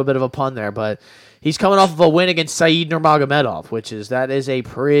 a little bit of a pun there, but he's coming off of a win against Said Nurmagomedov, that is a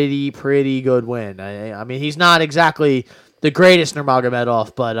pretty good win. I mean, he's not exactly the greatest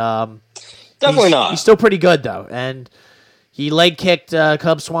Nurmagomedov, but definitely not. He's still pretty good, though, and he leg kicked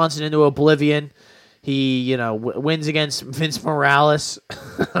Cub Swanson into oblivion. He, wins against Vince Morales,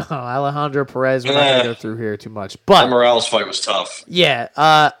 Alejandro Perez. We're not going to go through here too much, but the Morales fight was tough.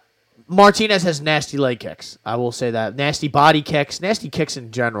 Yeah, Martinez has nasty leg kicks. I will say that. Nasty body kicks, nasty kicks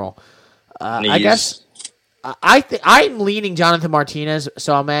in general. I guess I'm leaning Jonathan Martinez,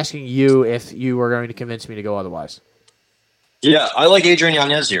 so I'm asking you if you are going to convince me to go otherwise. Yeah, I like Adrian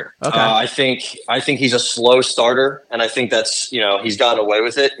Yanez here. Okay. I think he's a slow starter, and I think that's he's gotten away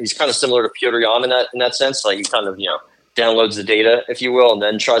with it. He's kind of similar to Petr Yan in that sense. Like he kind of downloads the data, if you will, and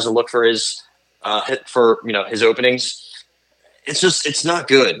then tries to look for his his openings. It's not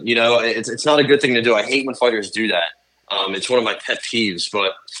good. It's not a good thing to do. I hate when fighters do that. It's one of my pet peeves.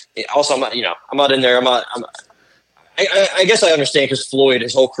 But also, I'm not in there. I guess I understand because Floyd,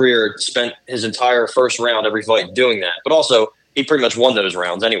 his whole career, spent his entire first round every fight doing that. But also, he pretty much won those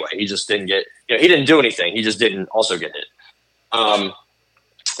rounds anyway. He just didn't get, he didn't do anything. He just didn't also get hit. And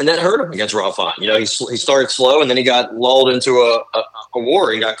that hurt him against Rob Font. He started slow, and then he got lulled into a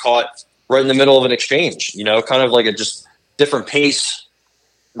war and got caught right in the middle of an exchange. Kind of like a just different pace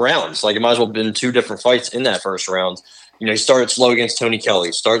rounds. Like it might as well have been two different fights in that first round. He started slow against Tony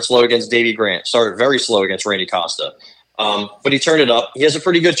Kelly, started slow against Davey Grant, started very slow against Randy Costa. But he turned it up. He has a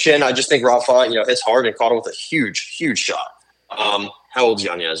pretty good chin. I just think Rob Font, hits hard and caught him with a huge, huge shot. How old is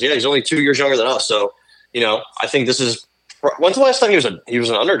Yanez? Yeah, he's only 2 years younger than us. So, I think this is – when's the last time he was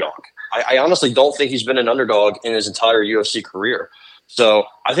an underdog? I honestly don't think he's been an underdog in his entire UFC career. So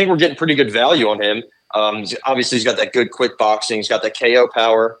I think we're getting pretty good value on him. Obviously, he's got that good quick boxing. He's got that KO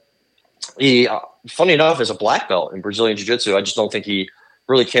power. He, funny enough, is a black belt in Brazilian Jiu-Jitsu. I just don't think he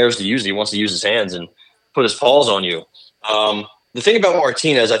really cares to use it. He wants to use his hands and put his paws on you. The thing about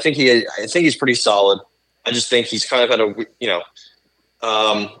Martinez, I think he's pretty solid. I just think he's kind of had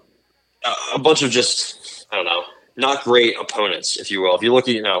a bunch of just, I don't know, not great opponents, if you will. If you look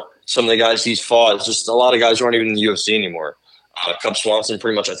at, some of the guys he's fought, it's just a lot of guys who aren't even in the UFC anymore. Cub Swanson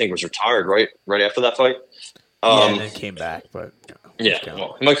pretty much, I think, was retired right after that fight. And then came back, but he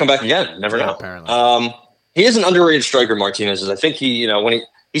might come back again. Never know. Apparently. He is an underrated striker, Martinez. I think he, when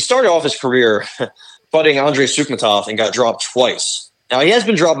he started off his career fighting Andrei Sukhmatov and got dropped twice. Now, he has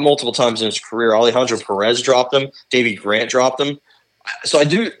been dropped multiple times in his career. Alejandro Perez dropped him. Davey Grant dropped him. So I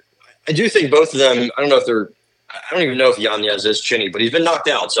do think both of them, I don't even know if Yanez is chinny, but he's been knocked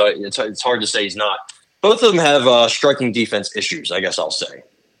out, so it's hard to say he's not. Both of them have striking defense issues, I guess I'll say.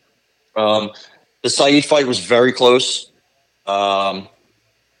 The Said fight was very close. Was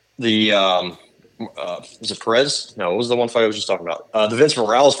it Perez? No, it was the one fight I was just talking about. The Vince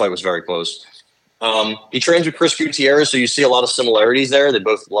Morales fight was very close. He trains with Chris Gutierrez, so you see a lot of similarities there. They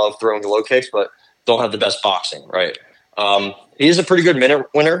both love throwing the low kicks, but don't have the best boxing, right? He is a pretty good minute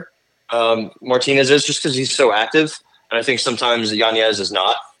winner. Martinez is just because he's so active, and I think sometimes Yanez is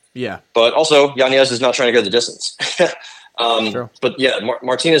not. Yeah. But also, Yanez is not trying to go the distance. But yeah,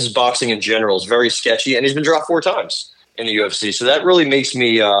 Martinez's boxing in general is very sketchy, and he's been dropped 4 times in the UFC. So that really makes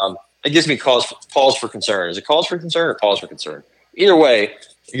me, it gives me cause for concern. Is it cause for concern or pause for concern? Either way,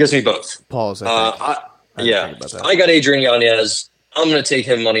 it gives me both. Pause. I got Adrian Yanez. I'm going to take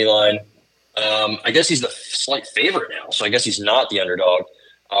him money line. I guess he's the slight favorite now, so I guess he's not the underdog.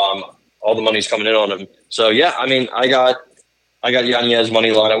 All the money's coming in on him. So yeah, I mean, I got Yanez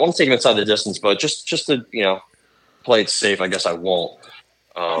money line. I want to take him inside the distance, but just to play it safe, I guess I won't.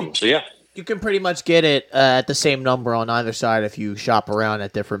 So yeah. You can pretty much get it at the same number on either side if you shop around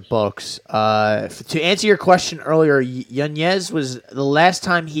at different books. To answer your question earlier, Yanez was the last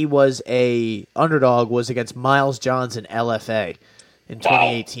time he was a underdog was against Miles Johns in LFA in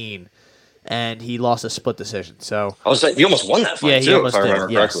 2018, and he lost a split decision. So I was saying he almost won that fight too, if I remember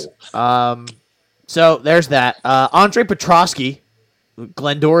correctly. So there's that. Andre Petrosky,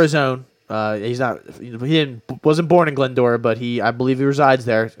 Glendora's own. Wasn't born in Glendora, but I believe he resides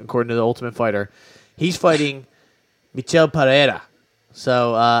there, according to the Ultimate Fighter. He's fighting Michel Pereira.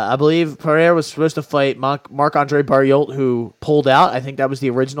 So I believe Pereira was supposed to fight Marc-Andre Barriault, who pulled out. I think that was the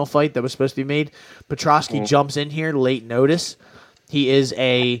original fight that was supposed to be made. Petrosky jumps in here, late notice. He is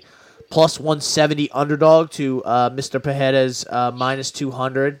a plus 170 underdog to Mr. Pereira's minus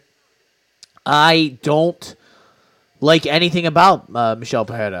 200. I don't like anything about Michel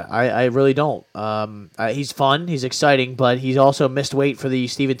Pereira. I really don't. He's fun. He's exciting, but he's also missed weight for the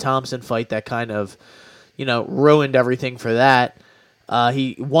Stephen Thompson fight that kind of, ruined everything for that.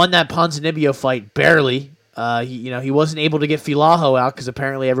 He won that Ponzinibbio fight barely. He wasn't able to get Filaho out because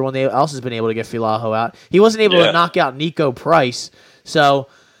apparently everyone else has been able to get Filaho out. He wasn't able to knock out Nico Price. So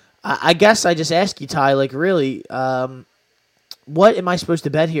I guess I just ask you, Ty, really, what am I supposed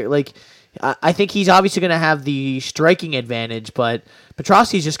to bet here? I think he's obviously going to have the striking advantage, but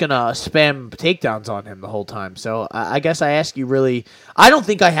Petrosky's just going to spam takedowns on him the whole time. So I guess I ask you really, I don't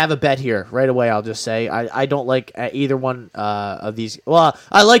think I have a bet here right away. I'll just say I don't like either one of these. Well,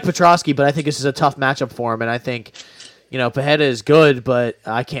 I like Petrosky, but I think this is a tough matchup for him, and I think, Pereira is good, but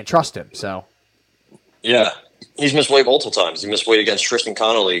I can't trust him. So yeah, he's missed weight multiple times. He missed weight against Tristan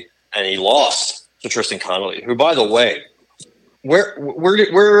Connolly, and he lost to Tristan Connolly, who, by the way,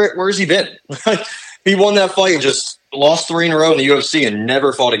 Where has he been? He won that fight and just lost 3 in a row in the UFC and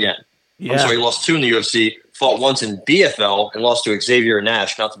never fought again. Yeah. I'm sorry, he lost 2 in the UFC, fought once in BFL, and lost to Xavier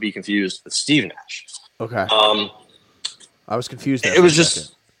Nash, not to be confused with Steve Nash. Okay. I was confused. It was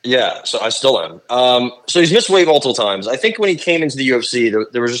just, so I still am. So he's missed weight multiple times. I think when he came into the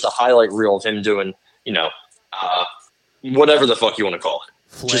UFC, there was just a highlight reel of him doing, whatever the fuck you want to call it.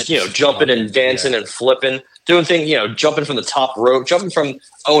 Flips, just, jumping and dancing and flipping. Doing things, jumping from the top rope, jumping from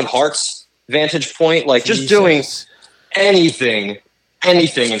Owen Hart's vantage point, just doing anything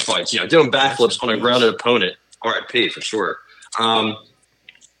in fights, doing backflips on a grounded opponent, RIP for sure.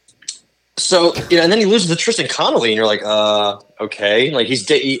 So, and then he loses to Tristan Connolly, and you're like, okay.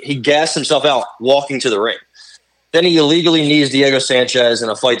 He gassed himself out walking to the ring. Then he illegally knees Diego Sanchez in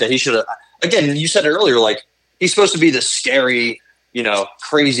a fight that he should have, again, you said it earlier, he's supposed to be this scary,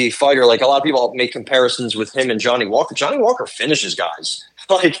 crazy fighter. A lot of people make comparisons with him and Johnny Walker. Johnny Walker finishes guys.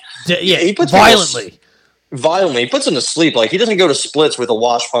 He puts violently. He puts him to sleep. He doesn't go to splits with a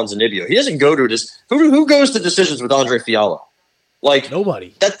washed Ponzinibbio. He doesn't go to who goes to decisions with Andre Fiallo?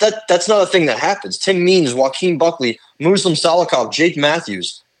 Nobody. That's not a thing that happens. Tim Means, Joaquin Buckley, Muslim Salikov, Jake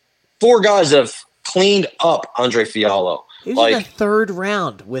Matthews. 4 guys that have cleaned up Andre Fiallo. He was in the 3rd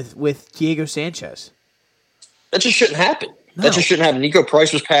round with Diego Sanchez. That just shouldn't happen. No. That just shouldn't happen. Nico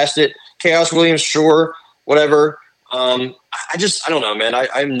Price was past it. Chaos Williams, sure, whatever. I don't know, man.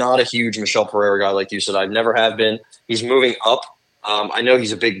 I'm not a huge Michel Pereira guy like you said. I never have been. He's moving up. I know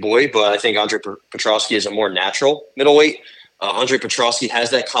he's a big boy, but I think Andre Petrosky is a more natural middleweight. Andre Petrosky has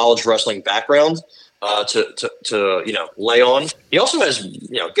that college wrestling background to lay on. He also has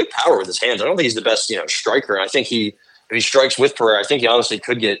good power with his hands. I don't think he's the best striker. I think if he strikes with Pereira, I think he honestly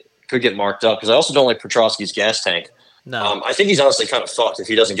could get marked up because I also don't like Petrosky's gas tank. No, I think he's honestly kind of fucked if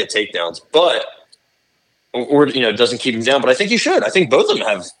he doesn't get takedowns, or doesn't keep him down. But I think he should. I think both of them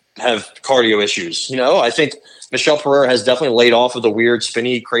have cardio issues. I think Michel Pereira has definitely laid off of the weird,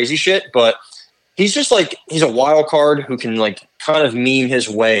 spinny, crazy shit, but he's just he's a wild card who can kind of meme his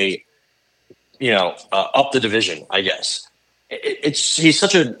way, up the division. I guess he's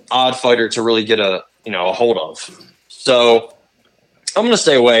such an odd fighter to really get a hold of. So I'm going to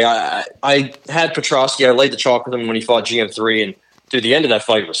stay away. I had Petrosky. I laid the chalk with him when he fought GM3, and dude, the end of that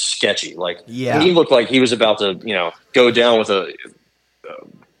fight was sketchy. He looked like he was about to, go down with a,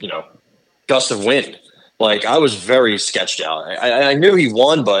 gust of wind. I was very sketched out. I knew he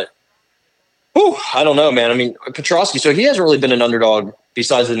won, but Whew, I don't know, man. I mean, Petrosky, so he hasn't really been an underdog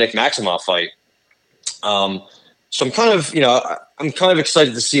besides the Nick Maximoff fight. So I'm kind of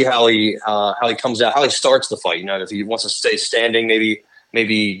excited to see how he comes out, how he starts the fight. If he wants to stay standing,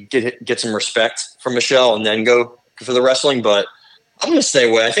 maybe get some respect from Michelle and then go for the wrestling. But I'm going to stay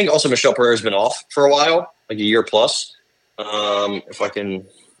away. I think also Michelle Pereira's been off for a while, like a year plus. If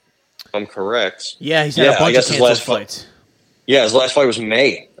I'm correct. Yeah, he's had a bunch of canceled fights. Yeah, his last fight was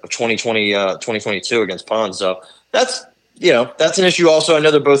May of 2022 against Pons. So that's an issue. Also, I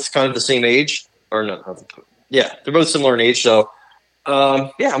know they're both kind of the same age, or no. Yeah, they're both similar in age. So,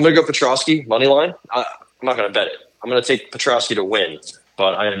 I'm going to go Petrosky, money line. I'm not going to bet it. I'm going to take Petrosky to win,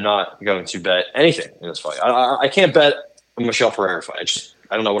 but I am not going to bet anything in this fight. I can't bet a Michelle Pereira fight.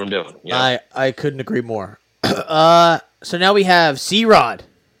 I don't know what I'm doing. I couldn't agree more. So now we have C-Rod.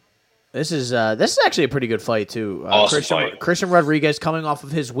 This is actually a pretty good fight, too. Awesome fight. Christian Rodriguez coming off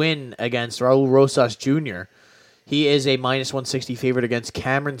of his win against Raul Rosas Jr. He is a -160 favorite against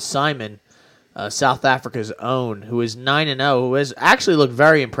Cameron Simon, South Africa's own, who is 9-0, who has actually looked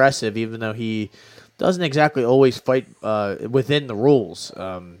very impressive, even though he doesn't exactly always fight within the rules,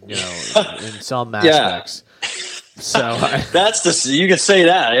 in some aspects. So you could say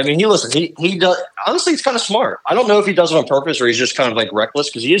that. I mean, he does. Honestly, it's kind of smart. I don't know if he does it on purpose or he's just kind of like reckless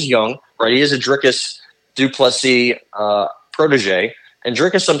because he is young, right? He is a Dricus Duplessis protege, and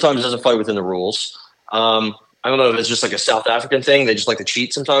Dricus sometimes doesn't fight within the rules. I don't know if it's just like a South African thing. They just like to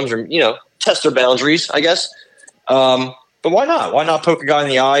cheat sometimes, or test their boundaries, I guess. But why not? Why not poke a guy in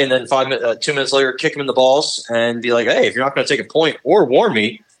the eye and then 2 minutes later kick him in the balls and be like, hey, if you're not going to take a point or warn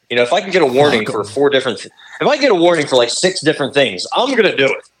me, if I can get a warning for if I get a warning for like 6 different things, I'm going to do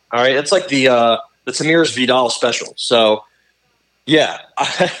it. All right. It's like the Tamiris Vidal special. So yeah,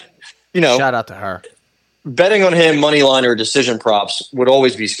 shout out to her. Betting on him, money line or decision props would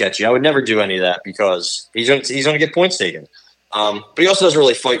always be sketchy. I would never do any of that because he's going to get points taken. But he also doesn't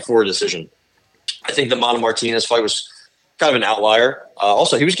really fight for a decision. I think the Mano Martinez fight was kind of an outlier.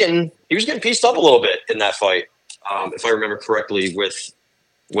 Also, he was getting pieced up a little bit in that fight, if I remember correctly.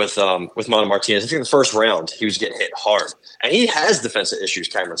 With Mano Martinez, I think in the first round he was getting hit hard, and he has defensive issues.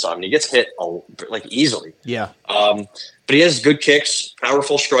 Cameron Simon, he gets hit like easily. Yeah. But he has good kicks,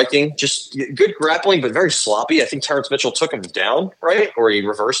 powerful striking, just good grappling, but very sloppy. I think Terrence Mitchell took him down, right, or he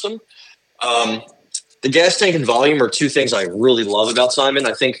reversed him. The gas tank and volume are 2 things I really love about Simon.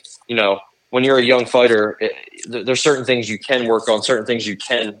 I think, when you're a young fighter, there's certain things you can work on, certain things you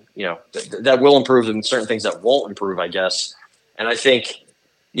can, that will improve, and certain things that won't improve, I guess. And I think,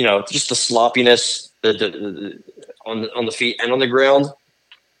 just the sloppiness on the feet and on the ground.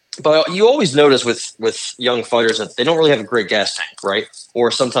 But you always notice with young fighters that they don't really have a great gas tank, right? Or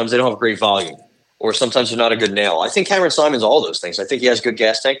sometimes they don't have great volume, or sometimes they're not a good nail. I think Cameron Simon's all those things. I think he has good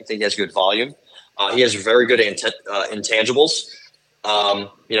gas tank. I think he has good volume. He has very good intangibles.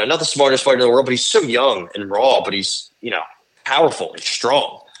 Not the smartest fighter in the world, but he's so young and raw, but he's, powerful and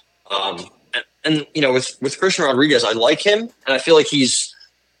strong. And with Christian Rodriguez, I like him, and I feel like this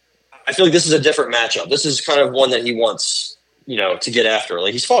is a different matchup. This is kind of one that he wants, to get after.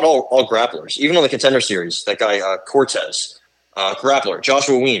 Like, he's fought all grapplers, even on the Contender Series. That guy Cortez, grappler.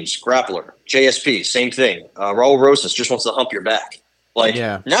 Joshua Weems, grappler. JSP, same thing. Raul Rosas just wants to hump your back.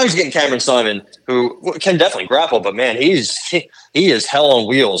 Now he's getting Cameron Simon, who can definitely grapple, but man, he is hell on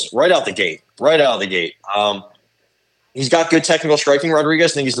wheels right out the gate. He's got good technical striking.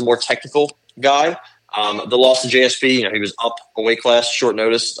 Rodriguez, I think he's the more technical guy. The loss to JSP, he was up a weight class, short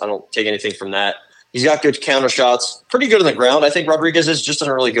notice. I don't take anything from that. He's got good counter shots, pretty good on the ground. I think Rodriguez just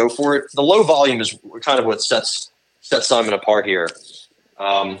doesn't really go for it. The low volume is kind of what sets Simon apart here.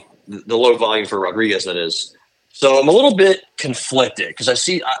 The low volume for Rodriguez, that is. So I'm a little bit conflicted because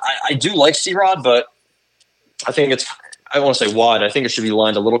I do like C-Rod, but I think I don't want to say wide. I think it should be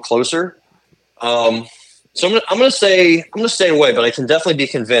lined a little closer. So I'm going to stay away, but I can definitely be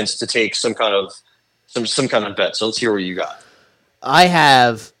convinced to take some kind of bet. So let's hear what you got. I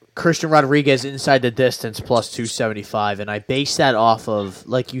have Christian Rodriguez inside the distance plus 275, and I base that off of,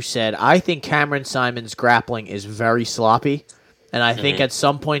 like you said, I think Cameron Simon's grappling is very sloppy. And I think at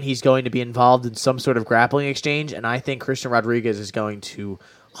some point he's going to be involved in some sort of grappling exchange, and I think Christian Rodriguez is going to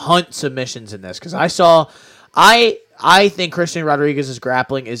hunt submissions in this because I think Christian Rodriguez's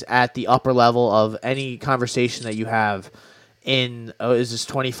grappling is at the upper level of any conversation that you have in is this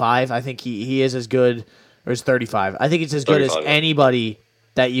 25? I think he is as good, or is 35? I think it's as good as anybody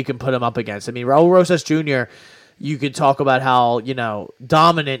that you can put him up against. I mean, Raul Rosas Jr., you could talk about how,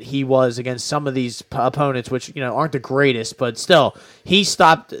 dominant he was against some of these opponents, which, aren't the greatest, but still, he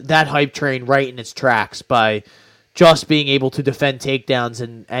stopped that hype train right in its tracks by just being able to defend takedowns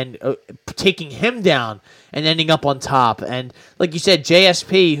and taking him down and ending up on top. And like you said,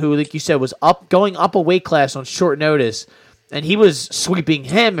 JSP, who, like you said, was going up a weight class on short notice, and he was sweeping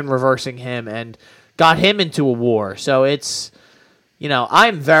him and reversing him and got him into a war. So it's,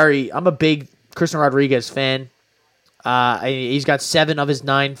 I'm a big Christian Rodriguez fan. He's got 7 of his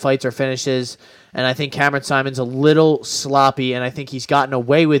 9 fights or finishes, and I think Cameron Simon's a little sloppy, and I think he's gotten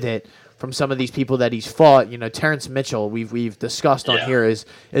away with it from some of these people that he's fought. Terrence Mitchell, we've discussed on here, is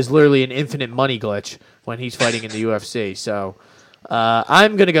literally an infinite money glitch when he's fighting in the UFC. So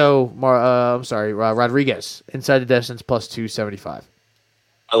I'm gonna go Rodriguez inside the distance plus 275.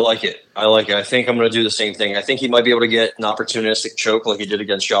 I like it. I think I'm going to do the same thing. I think he might be able to get an opportunistic choke like he did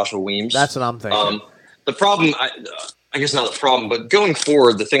against Joshua Weems. That's what I'm thinking. The problem, I guess not the problem, but going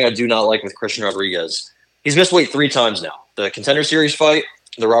forward, the thing I do not like with Christian Rodriguez, he's missed weight 3 times now. The Contender Series fight,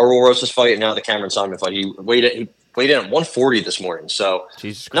 the Raul Rosas fight, and now the Cameron Simon fight. He weighed in at 140 this morning, so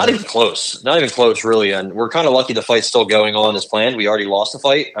not even close. Not even close, really. And we're kind of lucky the fight's still going on as planned. We already lost the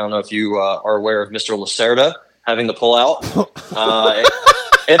fight. I don't know if you are aware of Mr. Lacerda having to pull out.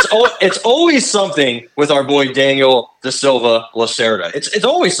 It's always something with our boy Daniel Da Silva Lacerda. It's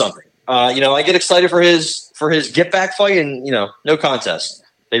always something. I get excited for his get back fight, and no contest.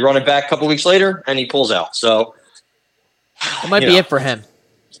 They run it back a couple weeks later, and he pulls out. So it might be it for him.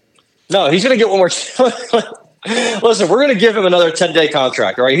 No, he's going to get one more. Listen, we're going to give him another 10-day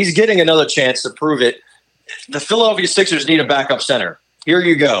contract. All right, he's getting another chance to prove it. The Philadelphia Sixers need a backup center. Here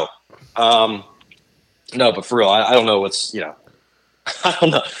you go. No, but for real, I don't know what's I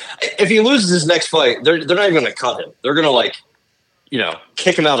don't know. If he loses his next fight, they're not even going to cut him. They're going to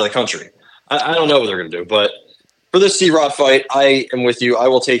kick him out of the country. I don't know what they're going to do, but for this C-Rod fight, I am with you. I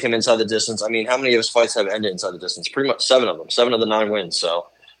will take him inside the distance. I mean, how many of his fights have ended inside the distance? Pretty much 7 of them. 7 of the 9 wins. So,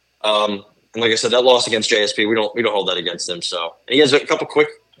 and like I said, that loss against JSP, we don't hold that against him. So, and he has a couple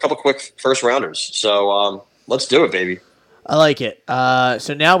quick first rounders. So, let's do it, baby. I like it.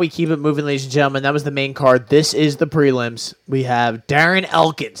 So now we keep it moving, ladies and gentlemen. That was the main card. This is the prelims. We have Darren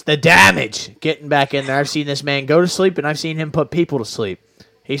Elkins, the Damage, getting back in there. I've seen this man go to sleep, and I've seen him put people to sleep.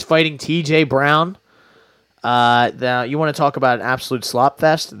 He's fighting TJ Brown. Now, you want to talk about an absolute slop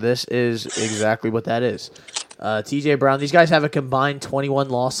fest? This is exactly what that is. TJ Brown, these guys have a combined 21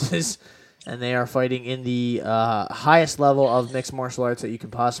 losses, and they are fighting in the highest level of mixed martial arts that you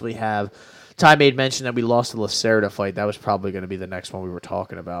can possibly have. Ty made mention that we lost the Lacerda fight. That was probably going to be the next one we were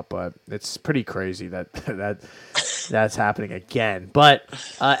talking about, but it's pretty crazy that that's happening again. But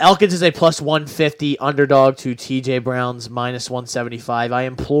Elkins is a plus 150 underdog to TJ Brown's minus 175. I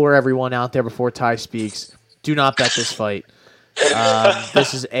implore everyone out there before Ty speaks, do not bet this fight.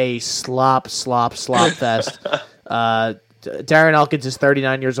 This is a slop fest. Darren Elkins is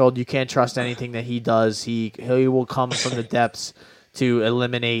 39 years old. You can't trust anything that he does. He will come from the depths to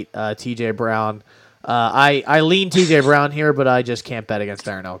eliminate TJ Brown. I lean TJ Brown here, but I just can't bet against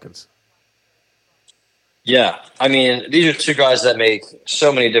Darren Elkins. Yeah, I mean, these are 2 guys that make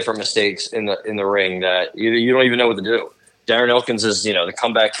so many different mistakes in the ring that you don't even know what to do. Darren Elkins is the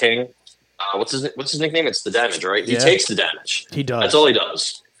comeback king. What's his nickname? It's the Damage, right? He takes the damage. He does. That's all he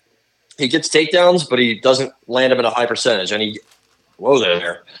does. He gets takedowns, but he doesn't land them at a high percentage. And he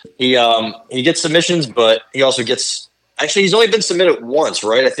gets submissions, but he also gets. Actually, he's only been submitted once,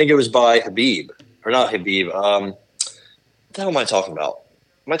 right? I think it was by Habib. Or not Habib. What the hell am I talking about?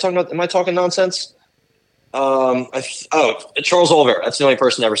 Am I talking nonsense? Charles Oliveira. That's the only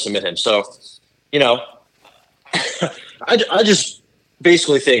person to ever submit him. So, I just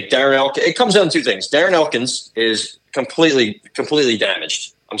basically think Darren Elkins, it comes down to 2 things. Darren Elkins is completely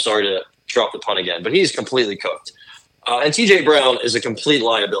damaged. I'm sorry to drop the pun again, but he's completely cooked. And TJ Brown is a complete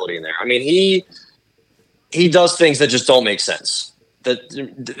liability in there. I mean, he does things that just don't make sense.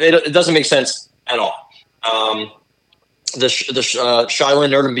 It doesn't make sense at all. The Shylin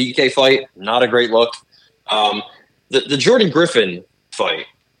Nerdum BK fight, not a great look. The Jordan Griffin fight,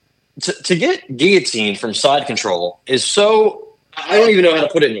 to get guillotined from side control is so, I don't even know how to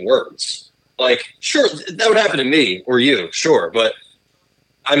put it in words. Like, sure, that would happen to me or you, sure. But,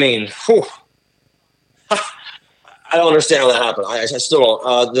 I mean, I don't understand how that happened. I still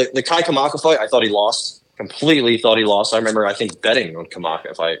don't. The Kai Kamaka fight, I thought he lost. Completely thought he lost. I remember, I think, betting on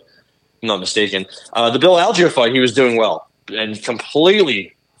Kamaka, if I'm not mistaken. The Bill Algeo fight, he was doing well and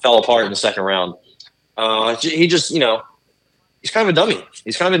completely fell apart in the second round. He just, he's kind of a dummy.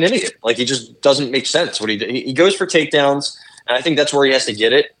 He's kind of an idiot. Like, he just doesn't make sense. He goes for takedowns, and I think that's where he has to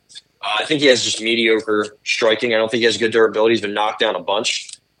get it. I think he has just mediocre striking. I don't think he has good durability. He's been knocked down a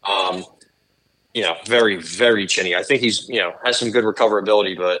bunch. Very, very chinny. I think he's, has some good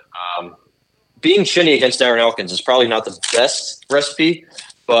recoverability, but being chinny against Darren Elkins is probably not the best recipe,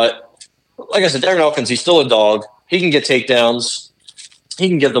 but like I said, Darren Elkins, he's still a dog. He can get takedowns. He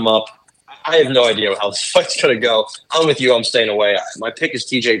can give them up. I have no idea how this fight's going to go. I'm with you. I'm staying away. My pick is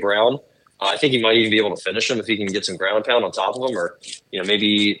TJ Brown. I think he might even be able to finish him if he can get some ground and pound on top of him, or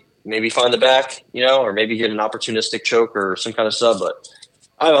maybe find the back, or maybe get an opportunistic choke or some kind of sub. But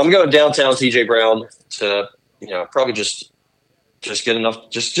I'm going downtown TJ Brown to probably just get enough,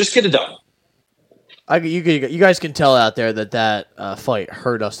 just get it done. You guys can tell out there that fight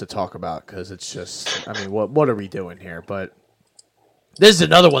hurt us to talk about because it's just, I mean, what are we doing here? But this is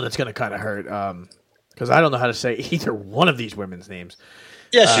another one that's going to kind of hurt because I don't know how to say either one of these women's names.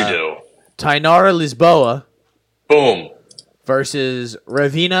 Yes, you do. Tainara Lisboa. Boom. Versus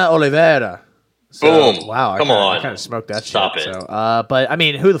Ravina Oliveira. So, boom. Wow. Come on. I kind of smoked that Stop shit. it. So, but I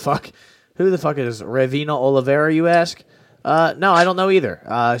mean, who the fuck is Ravina Oliveira, you ask? No, I don't know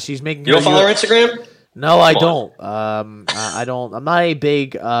either. She's making. You don't follow her Instagram? No, I don't. I don't. I'm not a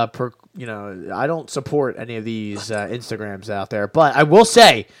big. I don't support any of these Instagrams out there. But I will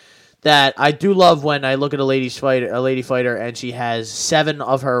say that I do love when I look at a lady fighter, and she has 7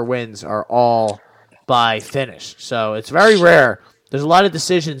 of her wins are all by finish. So it's very rare. There's a lot of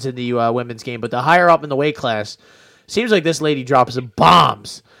decisions in the women's game, but the higher up in the weight class, seems like this lady drops some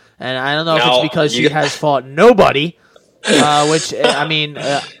bombs. And I don't know if it's because she has fought nobody. Which I mean,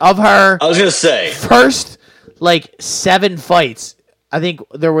 of her, I was gonna say first 7 fights. I think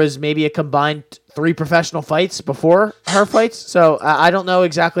there was maybe a combined 3 professional fights before her fights. So I don't know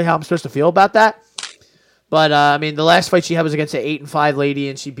exactly how I'm supposed to feel about that. But I mean, the last fight she had was against an 8-5 lady,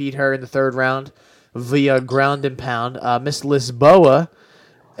 and she beat her in the 3rd round via ground and pound. Miss Lisboa,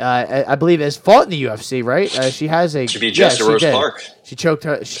 I believe, has fought in the UFC, right? She has a. She beat Jessica Rose Clark. She choked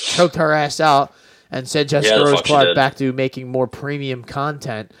her ass out. And sent Jessica Rose Clark back to making more premium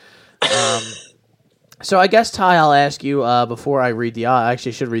content. So I guess, Ty, I'll ask you before I read the odds. I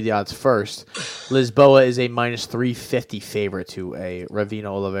actually should read the odds first. Lisboa is a minus 350 favorite to a Ravina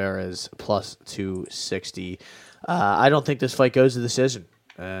Oliveira's plus 260. I don't think this fight goes to decision.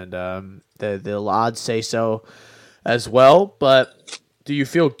 And the odds say so as well. But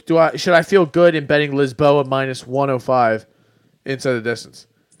should I feel good in betting Lisboa minus 105 inside the distance?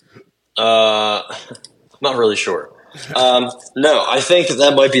 Not really sure. No, I think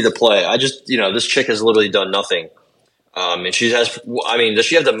that might be the play. I just, this chick has literally done nothing. And she has, does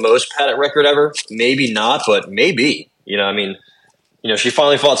she have the most Paddock record ever? Maybe not, but maybe, she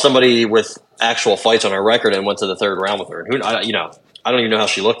finally fought somebody with actual fights on her record and went to the 3rd round with her. And I don't even know how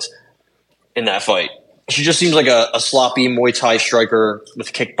she looked in that fight. She just seems like a sloppy Muay Thai striker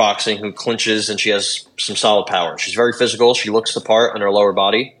with kickboxing who clinches, and she has some solid power. She's very physical. She looks the part on her lower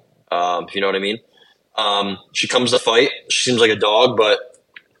body. If you know what I mean. She comes to fight. She seems like a dog, but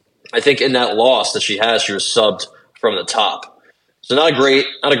I think in that loss that she has, she was subbed from the top. So not a great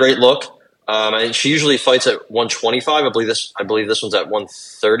look. And she usually fights at 125. I believe this one's at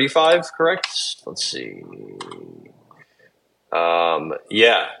 135, correct? Let's see.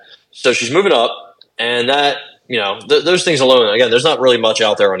 Yeah. So she's moving up, and that, those things alone, again, there's not really much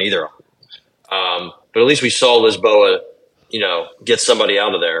out there on either. But at least we saw Lisboa, get somebody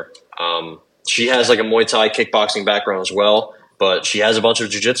out of there. She has a Muay Thai kickboxing background as well, but she has a bunch of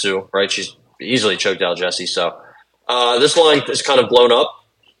jiu-jitsu, right? She's easily choked out Jessie. So this line is kind of blown up.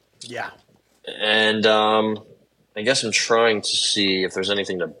 Yeah. And I guess I'm trying to see if there's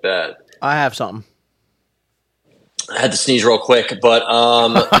anything to bet. I have something. I had to sneeze real quick, but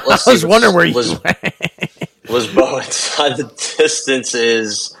let's see. I was wondering where you went. Lisboa inside the distance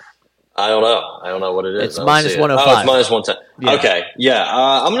is... I don't know what it is. It's minus 105. Oh, it's minus 110. Yeah. Okay, yeah.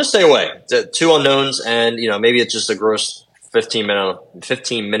 I'm going to stay away. The 2 unknowns, and maybe it's just a gross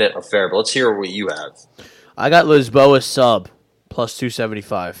 15-minute affair. But let's hear what you have. I got Lisboa sub plus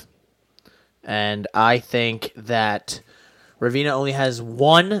 275, and I think that Ravina only has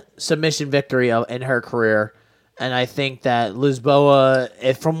 1 submission victory in her career. And I think that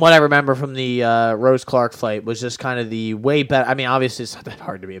Lisboa, from what I remember from the Rose Clark fight, was just kind of the way better. I mean, obviously, it's not that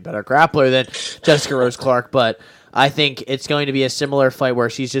hard to be a better grappler than Jessica Rose Clark, but I think it's going to be a similar fight where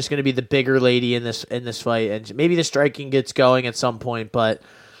she's just going to be the bigger lady in this fight, and maybe the striking gets going at some point. But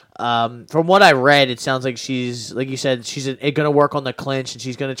from what I read, it sounds like she's, like you said, she's going to work on the clinch, and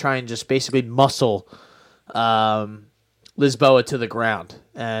she's going to try and just basically muscle Lisboa to the ground.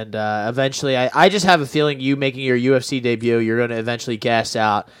 And eventually, I just have a feeling you making your UFC debut, you're going to eventually gas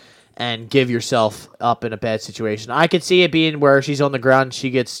out and give yourself up in a bad situation. I could see it being where she's on the ground and she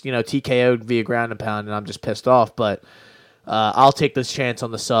gets, TKO'd via ground and pound, and I'm just pissed off. But I'll take this chance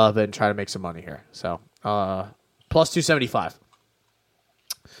on the sub and try to make some money here. So, plus 275.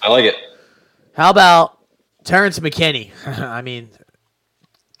 I like it. How about Terrence McKinney? I mean,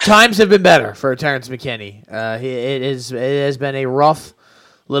 times have been better for Terrence McKinney. It has been a rough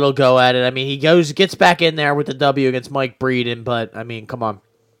little go at it. I mean, he gets back in there with the W against Mike Breeden, but I mean, come on.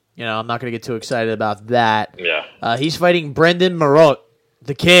 I'm not going to get too excited about that. Yeah. He's fighting Brendan Marotte,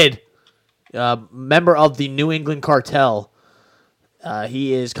 the kid, member of the New England Cartel.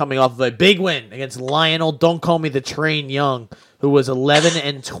 He is coming off of a big win against Lionel Don't Call Me the Train Young, who was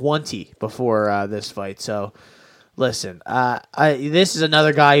 11-20 before this fight. So, listen, this is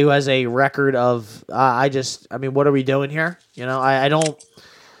another guy who has a record of. What are we doing here?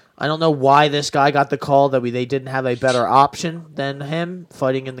 I don't know why this guy got the call that they didn't have a better option than him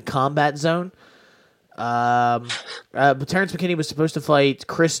fighting in the combat zone. But Terrence McKinney was supposed to fight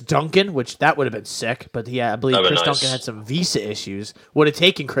Chris Duncan, which that would have been sick. But I believe Chris Duncan had some visa issues. Would have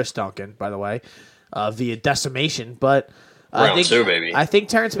taken Chris Duncan, by the way, via decimation. But I think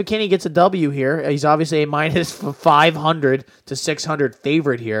Terrence McKinney gets a W here. He's obviously a minus 500 to 600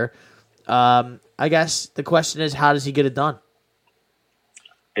 favorite here. I guess the question is, how does he get it done?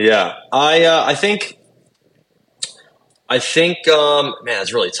 Yeah, I think, man,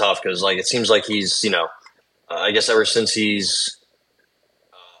 it's really tough because it seems like he's, I guess ever since he's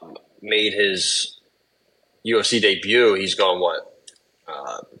made his UFC debut, he's gone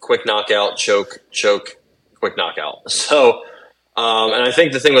quick knockout, choke, quick knockout. So, and I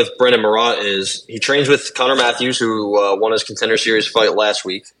think the thing with Brendan Marotte is he trains with Conor Matthews, who won his Contender Series fight last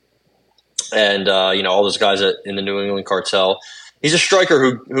week, and all those guys in the New England Cartel. He's a striker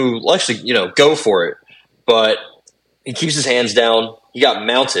who likes to, go for it, but he keeps his hands down. He got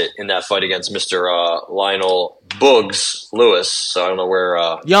mounted in that fight against Mr. Lionel Boogs Lewis. So I don't know where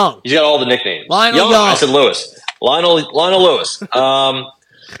Young. He's got all the nicknames. Lionel Young. I said Lewis. Lionel Lewis.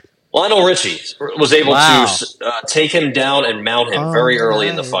 Lionel Richie was able to take him down and mount him very early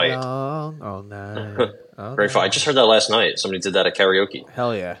in the fight. Great fight. I just heard that last night. Somebody did that at karaoke.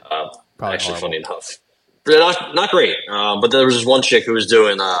 Hell yeah. Actually, funny enough. Not great, but there was this one chick who was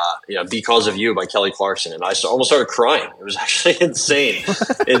doing Because of You by Kelly Clarkson, and I almost started crying. It was actually insane.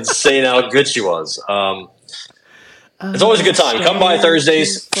 Insane how good she was. It's always a good time. Come by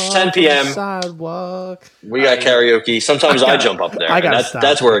Thursdays, 10 p.m. We got karaoke. Sometimes I jump up there.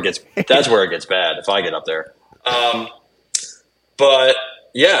 That's where it gets bad if I get up there. But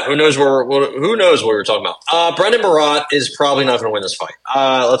yeah, who knows what we're talking about. Brendan Marotte is probably not going to win this fight.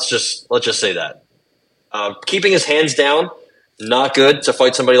 Let's just say that. Keeping his hands down, not good to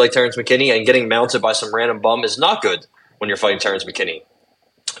fight somebody like Terrence McKinney, and getting mounted by some random bum is not good when you're fighting Terrence McKinney.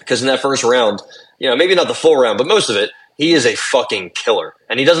 Because in that first round, maybe not the full round, but most of it, he is a fucking killer.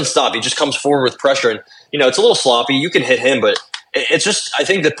 And he doesn't stop. He just comes forward with pressure. And, it's a little sloppy. You can hit him, but it's just, I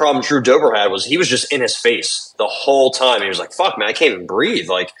think the problem Drew Dober had was he was just in his face the whole time. He was like, fuck, man, I can't even breathe.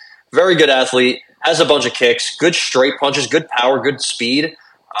 Very good athlete, has a bunch of kicks, good straight punches, good power, good speed.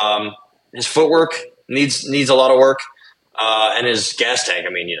 His footwork needs a lot of work, and his gas tank.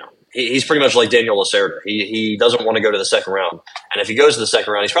 He's pretty much like Daniel Lacerda. He doesn't want to go to the second round, and if he goes to the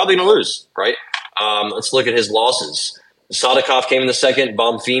second round, he's probably going to lose, right? Let's look at his losses. Sadikov came in the second.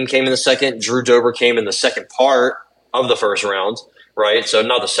 Bonfim came in the second. Drew Dober came in the second part of the first round, right? So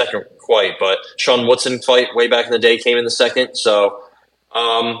not the second quite, but Sean Woodson fight way back in the day came in the second. So,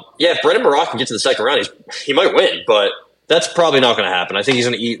 if Brendan Marotte can get to the second round, he might win, but that's probably not going to happen. I think he's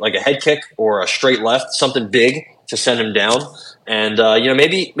going to eat a head kick or a straight left, something big to send him down. And,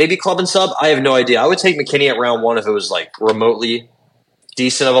 maybe club and sub. I have no idea. I would take McKinney at round one if it was remotely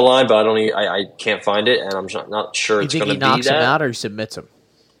decent of a line, but I can't find it, and I'm not sure it's going to be that. You think he knocks him out or he submits him?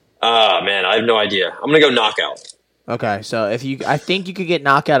 Man, I have no idea. I'm going to go knockout. Okay, so I think you could get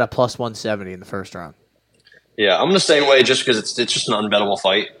knockout at plus 170 in the first round. Yeah, I'm going to stay away just because it's just an unbettable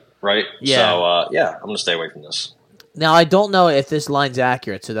fight, right? Yeah. So, I'm going to stay away from this. Now, I don't know if this line's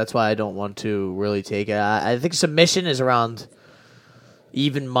accurate, so that's why I don't want to really take it. I think submission is around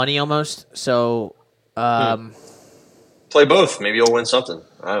even money almost. So, play both. Maybe you'll win something.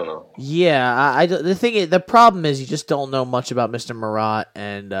 I don't know. Yeah, the problem is you just don't know much about Mr. Marotte,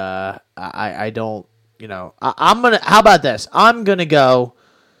 and I don't. I'm gonna. How about this? I'm gonna go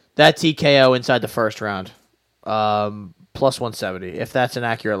that TKO inside the first round. Plus 170, if that's an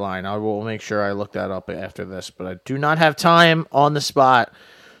accurate line. I will make sure I look that up after this, but I do not have time on the spot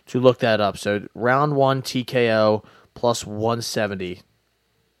to look that up. So round one TKO plus 170.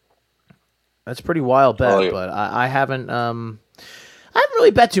 That's a pretty wild bet, but I haven't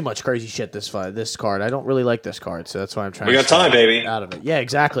really bet too much crazy shit this card. I don't really like this card, so that's why I'm trying. We got time, baby. Out of it, yeah,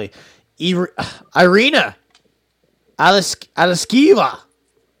 exactly. Irina Aleskiva.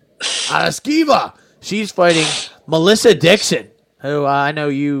 She's fighting Melissa Dixon, Who I know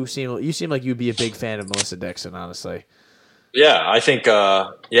you seem like you'd be a big fan of Melissa Dixon, honestly. Yeah, I think.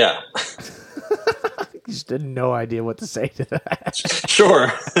 Yeah. Just had no idea what to say to that.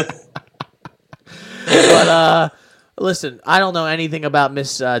 Sure. But listen, I don't know anything about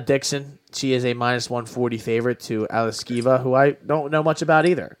Miss Dixon. She is a -140 favorite to Aliskiva, who I don't know much about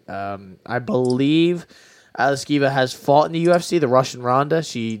either. I believe Aliskiva has fought in the UFC, the Russian Ronda.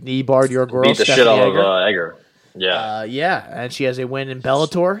 She knee-barred your girl, Beat the shit out of Egger. Yeah. Yeah, and she has a win in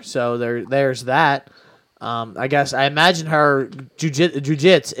Bellator, so there's that. I guess I imagine her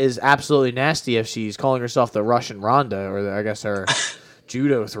jiu-jitsu is absolutely nasty if she's calling herself the Russian Ronda, or I guess her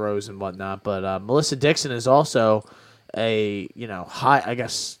judo throws and whatnot. But Melissa Dixon is also a high. I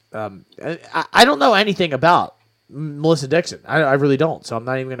guess I don't know anything about Melissa Dixon. I really don't. So I'm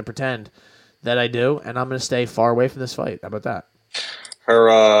not even going to pretend that I do, and I'm going to stay far away from this fight. How about that?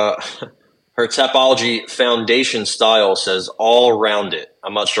 Her Tapology Foundation style says all around it.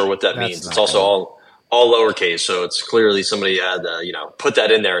 I'm not sure what that means. It's also all lowercase, so it's clearly somebody had put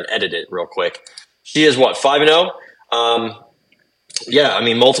that in there and edit it real quick. She is what, 5-0? Yeah, I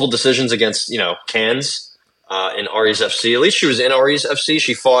mean, multiple decisions against Cans in Ari's FC. At least she was in Ari's FC.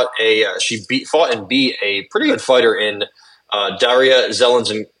 She fought and beat a pretty good fighter in Daria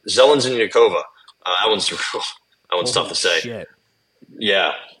Zelenzinnikova. That one's tough to say. Shit.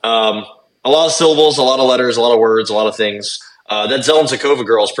 Yeah. A lot of syllables, a lot of letters, a lot of words, a lot of things. That Zelenzinnikova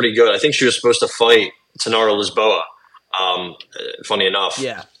girl is pretty good. I think she was supposed to fight Tanara Lisboa, funny enough.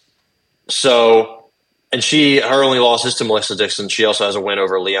 Yeah. So, and her only loss is to Melissa Dixon. She also has a win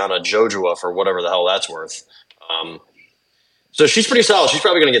over Liana Jojua for whatever the hell that's worth. So she's pretty solid. She's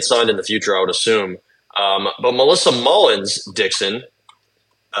probably going to get signed in the future, I would assume. But Melissa Mullins Dixon,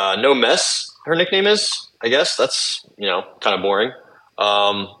 no mess, her nickname is, I guess. That's, kind of boring.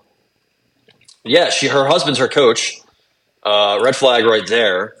 Yeah, her husband's her coach. Red flag right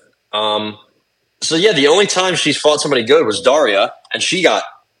there. So yeah, the only time she's fought somebody good was Daria, and she was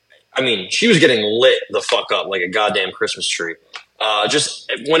getting lit the fuck up like a goddamn Christmas tree.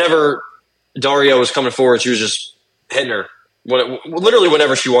 Just whenever Daria was coming forward, she was just hitting her. Literally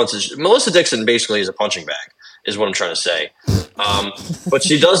whenever she wants. Melissa Dixon basically is a punching bag, is what I'm trying to say. But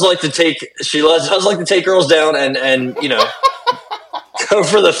she does like to take girls down and go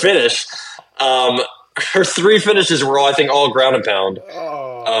for the finish. Her 3 finishes were I think all ground and pound.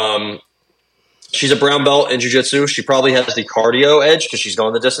 She's a brown belt in jiu-jitsu. She probably has the cardio edge because she's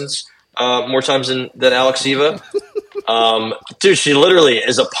gone the distance more times than Alexieva. Dude, she literally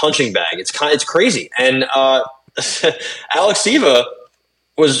is a punching bag. It's crazy. And Alexieva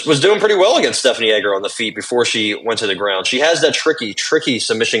was doing pretty well against Stephanie Egger on the feet before she went to the ground. She has that tricky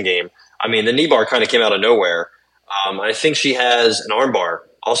submission game. I mean, the knee bar kind of came out of nowhere. I think she has an arm bar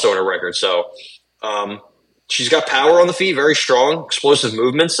also in her record. So she's got power on the feet, very strong, explosive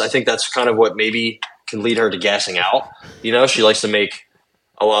movements. I think that's kind of what maybe can lead her to gassing out. She likes to make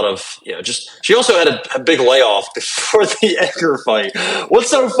a lot of, she also had a big layoff before the Edgar fight. What's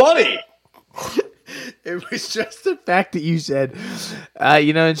so funny? It was just the fact that you said,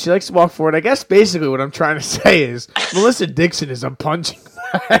 and she likes to walk forward. I guess basically what I'm trying to say is Melissa Dixon is a punching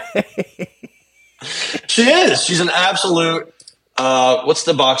bag. She is. She's an absolute. What's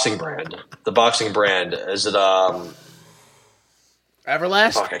the boxing brand? The boxing brand, is it Everlast?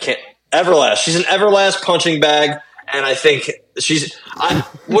 Fuck, I can't. Everlast. She's an Everlast punching bag, and I think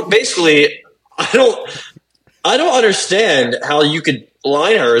basically I don't understand how you could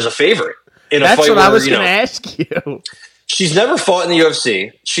line her as a favorite in a fight. That's what where, I was going to ask you. She's never fought in the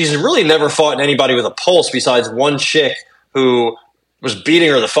UFC. She's really never fought anybody with a pulse besides one chick who was beating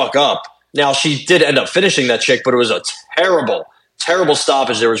her the fuck up. Now, she did end up finishing that chick, but it was a terrible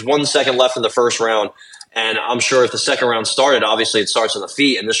stoppage. There was 1 second left in the first round, and I'm sure if the second round started, obviously it starts on the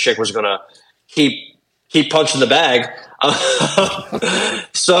feet, and this chick was going to keep punching the bag.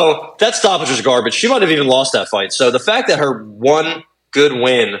 So that stoppage was garbage. She might have even lost that fight. So the fact that her one good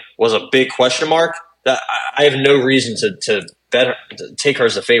win was a big question mark, that I have no reason to bet her, to take her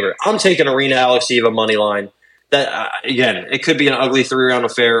as a favorite. I'm taking Arena Alexieva money line. That again, it could be an ugly 3-round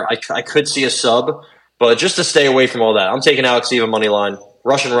affair. I could see a sub, but just to stay away from all that, I'm taking Alexieva money line.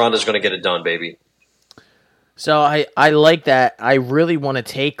 Russian Ronda's going to get it done, baby. So I like that. I really want to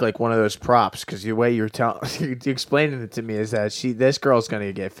take like one of those props because the way you're explaining it to me is that this girl's going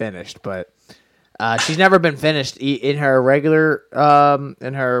to get finished, but she's never been finished in her regular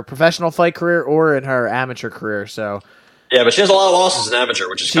in her professional fight career or in her amateur career. So. Yeah, but she has a lot of losses in amateur,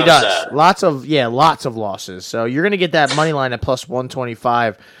 which is kind of sad. Lots of losses. So you're going to get that money line at plus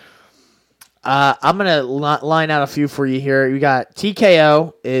 125. I'm going to line out a few for you here. You got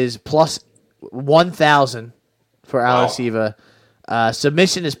TKO is plus 1,000 for Alexieva.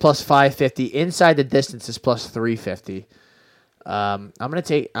 Submission is plus 550. Inside the distance is plus 350. I'm gonna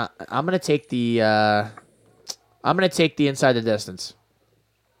take the inside the distance.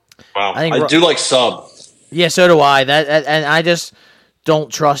 Wow, I do like sub. Yeah, so do I. And I just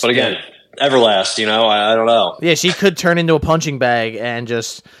don't trust. But again, Everlast, I don't know. Yeah, she could turn into a punching bag and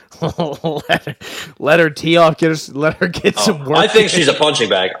just let her tee off, let her get some work. I think she's a punching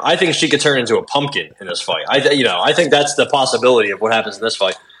bag. I think she could turn into a pumpkin in this fight. I think that's the possibility of what happens in this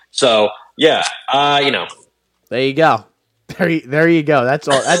fight. So yeah, There you go. There you go. That's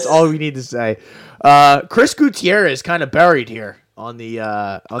all. That's all we need to say. Chris Gutierrez kind of buried here on the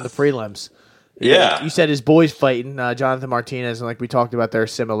prelims. Yeah. You said his boys fighting, Jonathan Martinez, and like we talked about their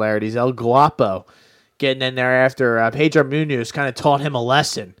similarities. El Guapo getting in there after Pedro Munoz kind of taught him a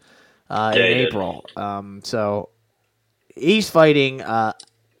lesson in April. So he's fighting the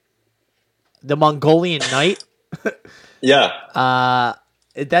Mongolian Knight. Yeah.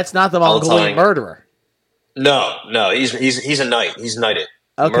 That's not the Mongolian murderer. No. He's a knight. He's knighted.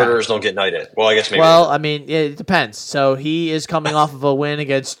 Okay. Murderers don't get knighted. Well, I guess maybe. Well, I mean, it depends. So he is coming off of a win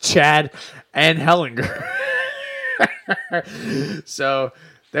against Chad and Hellinger. So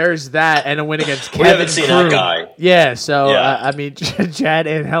there's that, and a win against Kevin. We haven't seen that guy. Yeah, so I mean, Chad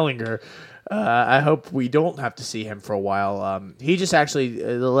and Hellinger. I hope we don't have to see him for a while. He just actually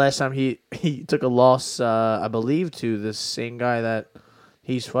the last time he took a loss, I believe, to the same guy that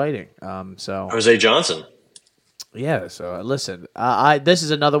he's fighting. So Jose Johnson. Yeah, so listen, this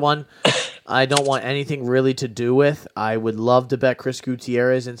is another one I don't want anything really to do with. I would love to bet Chris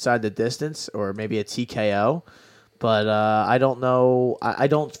Gutierrez inside the distance or maybe a TKO, but I don't know. I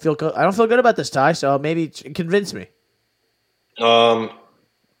don't feel good. I don't feel good about this, Ty. So maybe convince me. Yeah,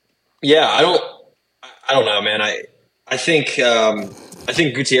 I don't know, man. I think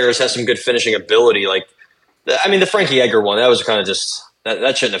Gutierrez has some good finishing ability. Like, I mean, the Frankie Edgar one, that was kind of just.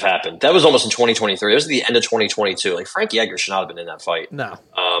 That shouldn't have happened. That was almost in 2023. It was at the end of 2022. Like, Frankie Edgar should not have been in that fight. No.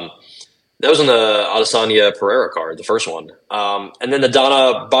 That was on the Adesanya Pereira card, the first one. And then the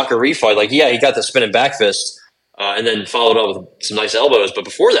Donna Bakary fight, like, yeah, he got the spinning back fist and then followed up with some nice elbows. But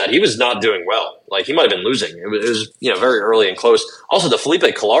before that, he was not doing well. Like, he might have been losing. It was very early and close. Also, the Felipe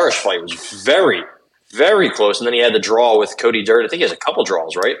Colares fight was very, very close. And then he had the draw with Cody Durden. I think he has a couple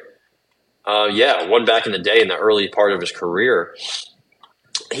draws, right? One back in the day in the early part of his career.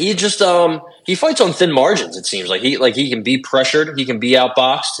 He just he fights on thin margins. It seems like he can be pressured, he can be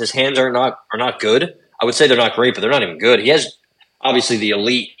outboxed. His hands are not good. I would say they're not great, but they're not even good. He has obviously the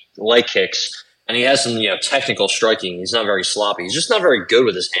elite leg kicks, and he has some technical striking. He's not very sloppy. He's just not very good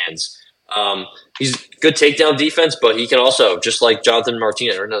with his hands. He's good takedown defense, but he can also, just like Jonathan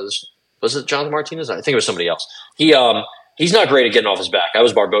Martinez. Or no, was it Jonathan Martinez? I think it was somebody else. He's not great at getting off his back. That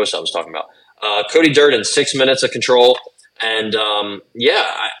was Barboza I was talking about. Cody Durden, 6 minutes of control. And, I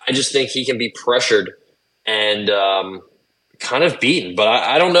just think he can be pressured and kind of beaten. But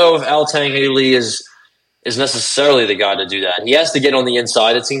I don't know if Alatang Haley is necessarily the guy to do that. He has to get on the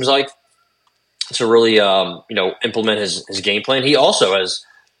inside, it seems like, to really, implement his game plan. He also has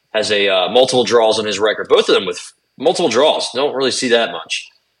multiple draws on his record, both of them with multiple draws. Don't really see that much.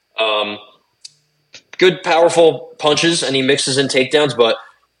 Good, powerful punches, and he mixes in takedowns, but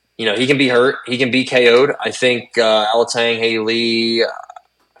he can be hurt. He can be KO'd. I think Alatang Haley, I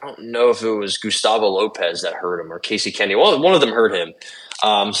don't know if it was Gustavo Lopez that hurt him or Casey Kennedy. Well, one of them hurt him.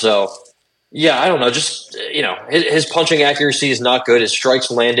 I don't know. Just, his punching accuracy is not good. His strikes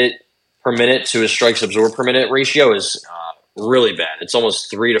landed per minute to his strikes absorbed per minute ratio is really bad. It's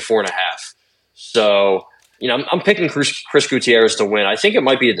almost 3 to 4.5. So, I'm picking Chris Gutierrez to win. I think it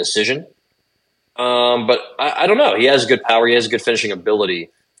might be a decision. But I don't know. He has good power. He has good finishing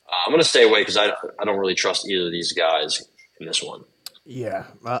ability. I'm going to stay away because I don't really trust either of these guys in this one. Yeah,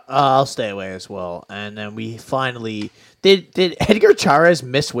 I'll stay away as well. And then we finally did Edgar Chairez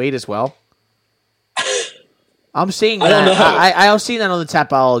miss weight as well? I'm seeing that. I don't know. I was seeing that on the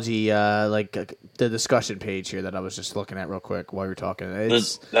Tapology, the discussion page here that I was just looking at real quick while you're talking.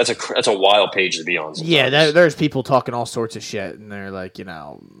 That's a wild page to be on. Sometimes. Yeah, there's people talking all sorts of shit, and they're like,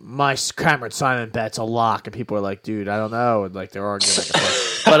 my Cameron Simon bet's a lock, and people are like, dude, I don't know, and like they're arguing.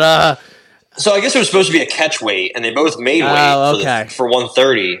 But so I guess it was supposed to be a catch weight, and they both made weight for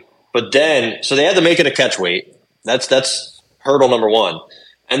 130. But then, so they had to make it a catch weight. That's hurdle number one.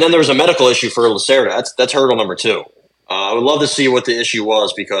 And then there was a medical issue for Lacerda. That's hurdle number 2. I would love to see what the issue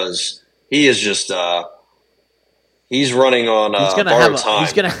was because he is just he's running on borrowed time.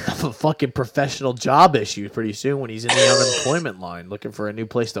 He's gonna have a fucking professional job issue pretty soon when he's in the unemployment line looking for a new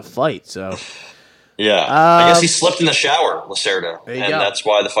place to fight. So yeah, I guess he slept in the shower, Lacerda, and that's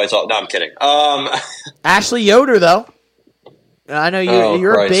why the fight's all. No, I'm kidding. Ashley Yoder though. I know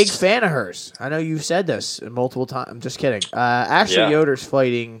you're a big fan of hers. I know you've said this multiple times. I'm just kidding. Ashley Yoder's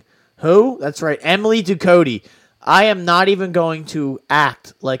fighting who? That's right, Emily Ducote. I am not even going to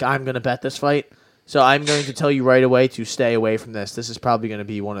act like I'm going to bet this fight, so I'm going to tell you right away to stay away from this. This is probably going to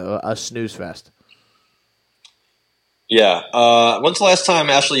be a snooze fest. Yeah. When's the last time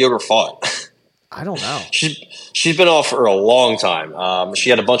Ashley Yoder fought? I don't know. She's been off for a long time. She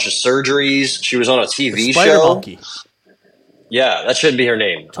had a bunch of surgeries. She was on a TV Spider show. Monkey. Yeah, that shouldn't be her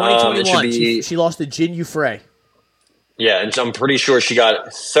name. 2021. She lost to Jin Yufrey. Yeah, and I'm pretty sure she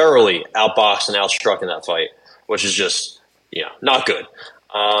got thoroughly outboxed and outstruck in that fight, which is just not good.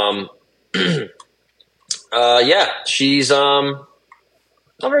 She's not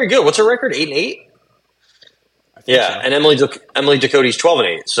very good. What's her record? 8-8. Yeah, so. And Emily Ducote's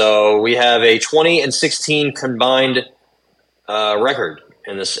 12-8. So we have a 20-16 combined record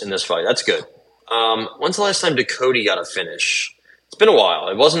in this fight. That's good. When's the last time Ducote got a finish? It's been a while.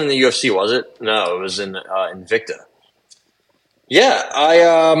 It wasn't in the UFC, was it? No, it was in Invicta. Yeah,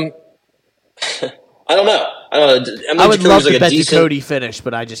 I don't know. I would love to bet Ducote finish,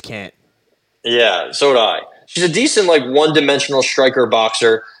 but I just can't. Yeah, so would I. She's a decent, one-dimensional striker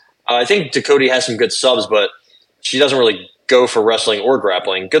boxer. I think Ducote has some good subs, but she doesn't really go for wrestling or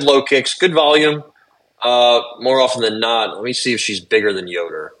grappling. Good low kicks, good volume. More often than not, let me see if she's bigger than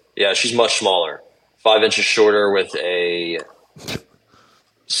Yoder. Yeah, she's much smaller. 5 inches shorter with a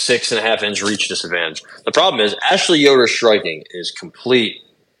 6.5-inch reach disadvantage. The problem is Ashley Yoder's striking is complete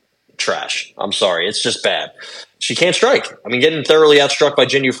trash. I'm sorry. It's just bad. She can't strike. I mean, getting thoroughly outstruck by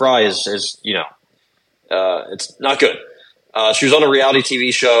Jin Yufrey is it's not good. She was on a reality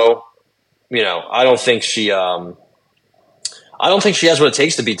TV show. I don't think she has what it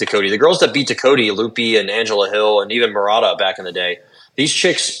takes to beat Ducote. The girls that beat Ducote, Loopy and Angela Hill and even Murata back in the day, these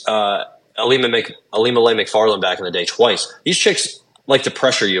chicks, Alima Leigh McFarland back in the day twice, these chicks like to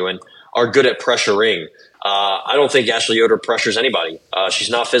pressure you and are good at pressuring. I don't think Ashley Yoder pressures anybody. She's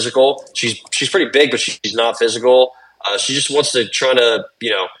not physical. She's pretty big, but she's not physical. She just wants to try to,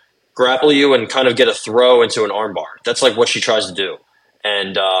 grapple you and kind of get a throw into an armbar. That's what she tries to do.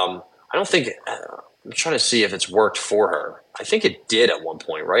 And I don't think I'm trying to see if it's worked for her. I think it did at one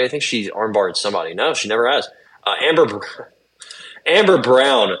point, right? I think she armbarred somebody. No, she never has. Amber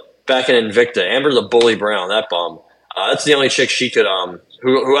Brown back in Invicta. Amber the Bully Brown, that bum. That's the only chick she could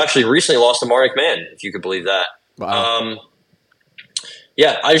who actually recently lost to Mark McMahon, if you could believe that. Wow.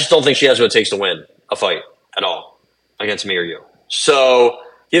 I just don't think she has what it takes to win a fight at all against me or you. So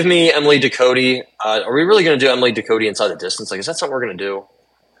give me Emily Ducote. Are we really going to do Emily Ducote inside the distance? Is that something we're going to do?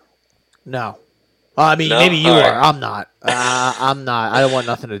 No. I mean, maybe you are. I'm not. I'm not. I don't want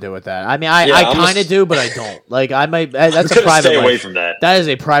nothing to do with that. I mean, I kind of do, but I don't. I might. That's a private. Stay away from that. That is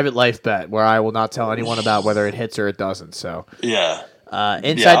a private life bet where I will not tell anyone about whether it hits or it doesn't. So yeah.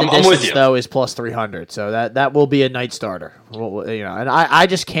 Inside the distance though is plus 300, so that will be a night starter. And I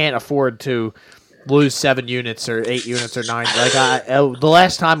just can't afford to lose 7 units or 8 units or 9. The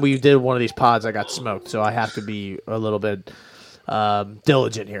last time we did one of these pods, I got smoked, so I have to be a little bit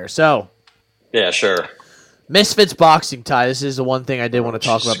diligent here. So. Yeah, sure. Misfits boxing, Ty. This is the one thing I did want to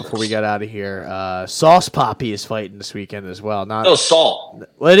talk about before we got out of here. Sauce Poppy is fighting this weekend as well. Salt.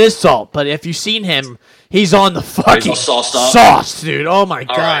 Well, it is Salt, but if you've seen him, he's on the fucking sauce, dude. Oh my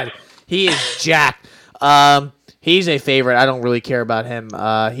God, right. He is jacked. He's a favorite. I don't really care about him.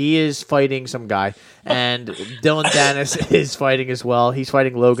 He is fighting some guy, and Dillon Danis is fighting as well. He's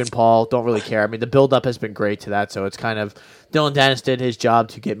fighting Logan Paul. Don't really care. I mean, the build-up has been great to that, so it's kind of Dillon Danis did his job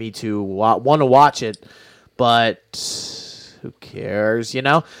to get me to want to watch it, but who cares,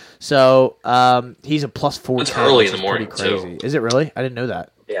 So he's a plus 4. It's early in the morning, crazy. Too. Is it really? I didn't know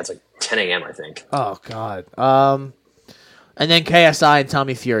that. Yeah, it's 10 a.m., I think. Oh, God. And then KSI and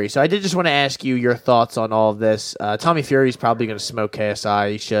Tommy Fury. So I did just want to ask you your thoughts on all of this. Tommy Fury's probably going to smoke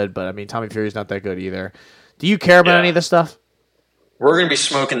KSI. He should, but, I mean, Tommy Fury's not that good either. Do you care about any of this stuff? We're going to be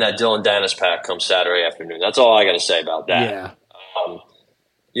smoking that Dillon Danis pack come Saturday afternoon. That's all I got to say about that.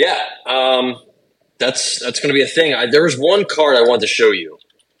 Yeah. That's going to be a thing. There was one card I wanted to show you.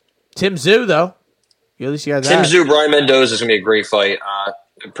 Tim Tszyu, though. At least you got that. Tim Tszyu, Brian Mendoza is going to be a great fight.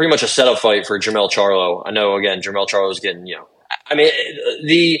 Pretty much a setup fight for Jermell Charlo. I know, again, Jermell Charlo is getting, I mean,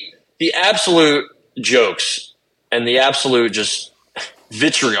 the absolute jokes and the absolute just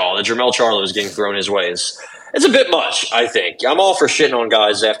vitriol that Jermell Charlo is getting thrown his way is it's a bit much, I think. I'm all for shitting on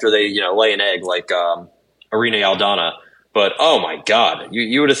guys after they, lay an egg like Irene Aldana. But, oh, my God.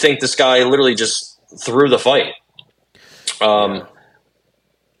 You would have think this guy literally just threw the fight.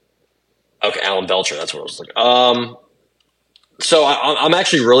 Okay, Alan Belcher, that's what I was looking. So I'm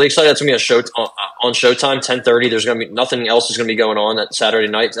actually really excited. That's gonna be a show on Showtime, 10:30. There's gonna be nothing else is gonna be going on that Saturday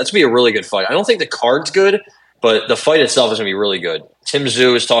night. That's gonna be a really good fight. I don't think the card's good, but the fight itself is gonna be really good. Tim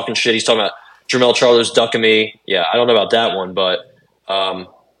Tszyu is talking shit. He's talking about Jermell Charlo's ducking me. Yeah, I don't know about that one, but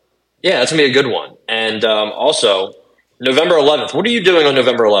yeah, that's gonna be a good one. And also November 11th. What are you doing on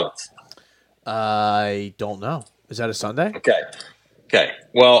November 11th? I don't know. Is that a Sunday? Okay.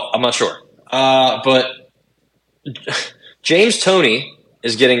 Well, I'm not sure. But James Toney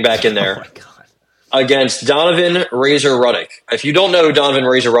is getting back in there against Donovan Razor Ruddock. If you don't know who Donovan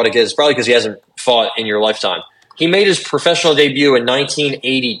Razor Ruddock is, it's probably because he hasn't fought in your lifetime. He made his professional debut in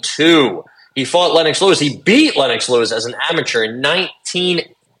 1982. He fought Lennox Lewis. He beat Lennox Lewis as an amateur in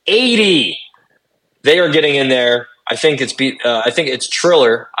 1980. They are getting in there. I think it's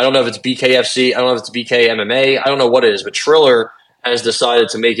Triller. I don't know if it's BKFC. I don't know if it's BK MMA. I don't know what it is, but Triller has decided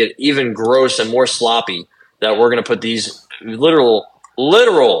to make it even gross and more sloppy that we're going to put these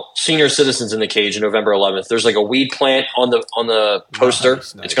literal senior citizens in the cage on November 11th. There's like a weed plant on the poster.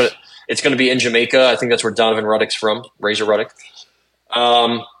 Nice. It's going to be in Jamaica. I think that's where Donovan Ruddock's from, Razor Ruddock.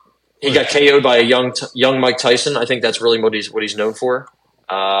 He got KO'd by a young Mike Tyson. I think that's really what he's known for.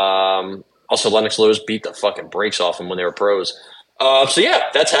 Also, Lennox Lewis beat the fucking brakes off him when they were pros. So yeah,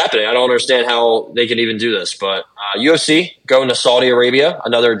 that's happening. I don't understand how they can even do this, but UFC going to Saudi Arabia,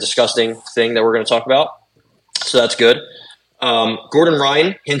 another disgusting thing that we're going to talk about. So that's good. Gordon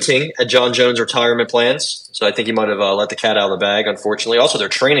Ryan hinting at John Jones' retirement plans. So I think he might have let the cat out of the bag, unfortunately. Also, they're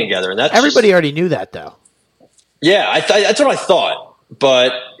training together, and that's everybody already knew that, though. Yeah, that's what I thought,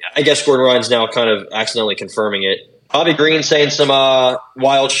 but I guess Gordon Ryan's now kind of accidentally confirming it. Bobby Green saying some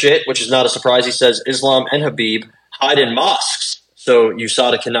wild shit, which is not a surprise. He says Islam and Habib hide in mosques, so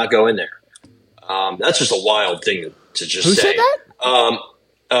USADA cannot go in there. That's just a wild thing to just Who say. Who said that?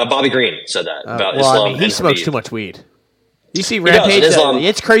 Bobby Green said that about Islam. I mean, he smokes Habib. too much weed. You see Rampage?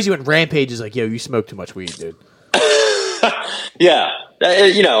 It's crazy when Rampage is like, "Yo, you smoke too much weed, dude." Yeah,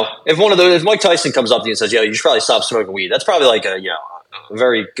 if Mike Tyson comes up to you and says, "Yo, you should probably stop smoking weed," that's probably like a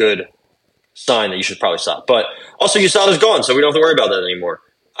very good sign that you should probably stop. But also, USADA's gone, so we don't have to worry about that anymore.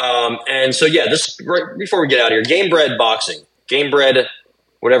 And so, yeah, this right before we get out of here, Game Bred Boxing, Game Bred,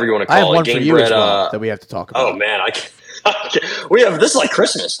 whatever you want to call it. I have one Game for you Bred, as well that we have to talk about. Oh man, I can't. We have this is like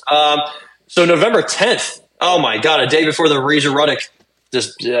Christmas. So November 10th. Oh my god, a day before the Razor Ruddock.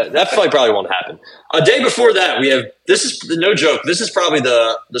 That fight probably won't happen. A day before that, we have. This is no joke. This is probably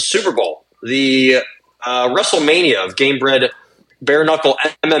the Super Bowl, the WrestleMania of Game Bred bare knuckle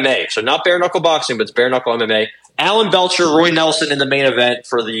MMA. So not bare knuckle boxing, but it's bare knuckle MMA. Alan Belcher, Roy Nelson in the main event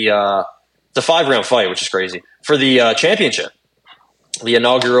for the 5-round fight, which is crazy, for the championship, the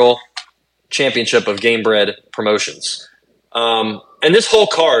inaugural championship of Game Bred Promotions. And this whole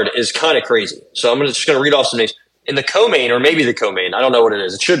card is kind of crazy. So I'm just going to read off some names. In the co-main, or maybe the co-main, I don't know what it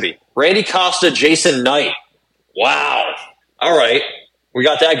is. It should be. Randy Costa, Jason Knight. Wow. All right. We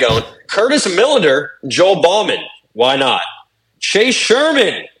got that going. Curtis Millender, Joel Bauman. Why not? Chase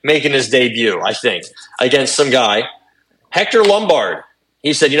Sherman making his debut, I think, against some guy. Hector Lombard.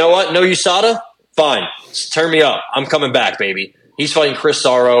 He said, you know what? No USADA? Fine. Turn me up. I'm coming back, baby. He's fighting Chris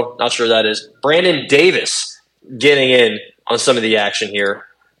Sorrow. Not sure who that is. Brandon Davis getting in on some of the action here.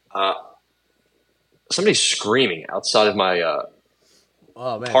 Somebody's screaming outside of my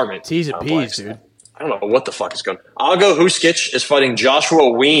apartment. T's and P's, dude. I don't know what the fuck is going on. Algo Huskic is fighting Joshua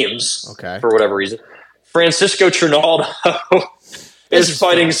Weems for whatever reason. Francisco Trinaldo is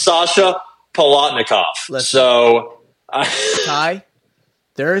fighting Sasha Palatnikov. So, Ty,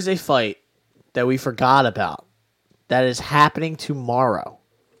 there is a fight that we forgot about that is happening tomorrow.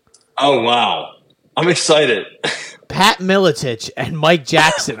 Oh, wow. I'm excited. Pat Miletich and Mike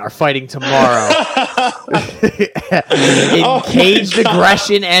Jackson are fighting tomorrow in Caged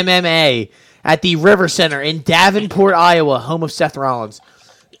Aggression MMA at the River Center in Davenport, Iowa, home of Seth Rollins.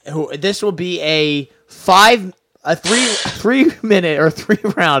 This will be a 3-minute or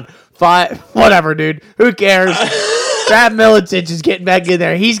 3-round five, whatever, dude. Who cares? Pat Miletich is getting back in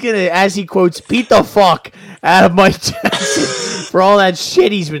there. He's gonna, as he quotes, beat the fuck out of Mike Jackson for all that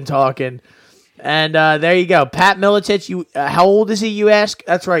shit he's been talking. And there you go. Pat Miletich, how old is he, you ask?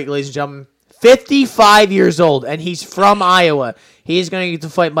 That's right, ladies and gentlemen. 55 years old, and he's from Iowa. He is going to get to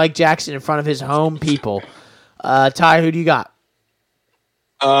fight Mike Jackson in front of his home people. Ty, who do you got?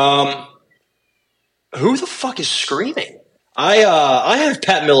 Who the fuck is screaming? I have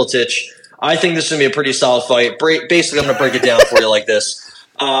Pat Miletich. I think this is going to be a pretty solid fight. Basically, I'm going to break it down for you like this.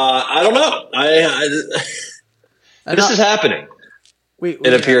 I don't know. This is happening.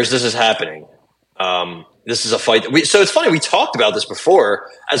 It appears this is happening. This is a fight. So it's funny. We talked about this before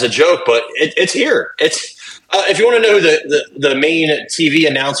as a joke, but it's here. It's If you want to know who the main TV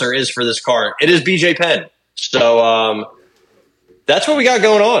announcer is for this card, it is BJ Penn. So that's what we got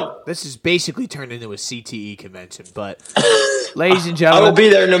going on. This is basically turned into a CTE convention, but ladies and gentlemen, I will be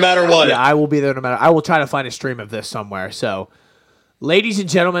there no matter what. Yeah, I will be there no matter. I will try to find a stream of this somewhere. So, ladies and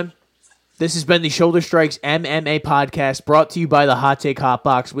gentlemen, this has been the Shoulder Strikes MMA podcast brought to you by the Hot Take Hot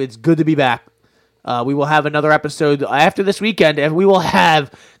Box. It's good to be back. We will have another episode after this weekend, and we will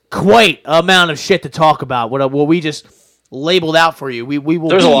have quite an amount of shit to talk about. What we just labeled out for you. We will.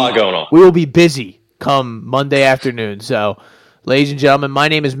 There's a lot going on. We will be busy come Monday afternoon. So, ladies and gentlemen, my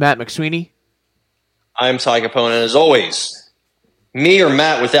name is Matt McSweeney. I'm Ty Capone, and as always, me or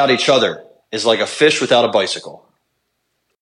Matt without each other is like a fish without a bicycle.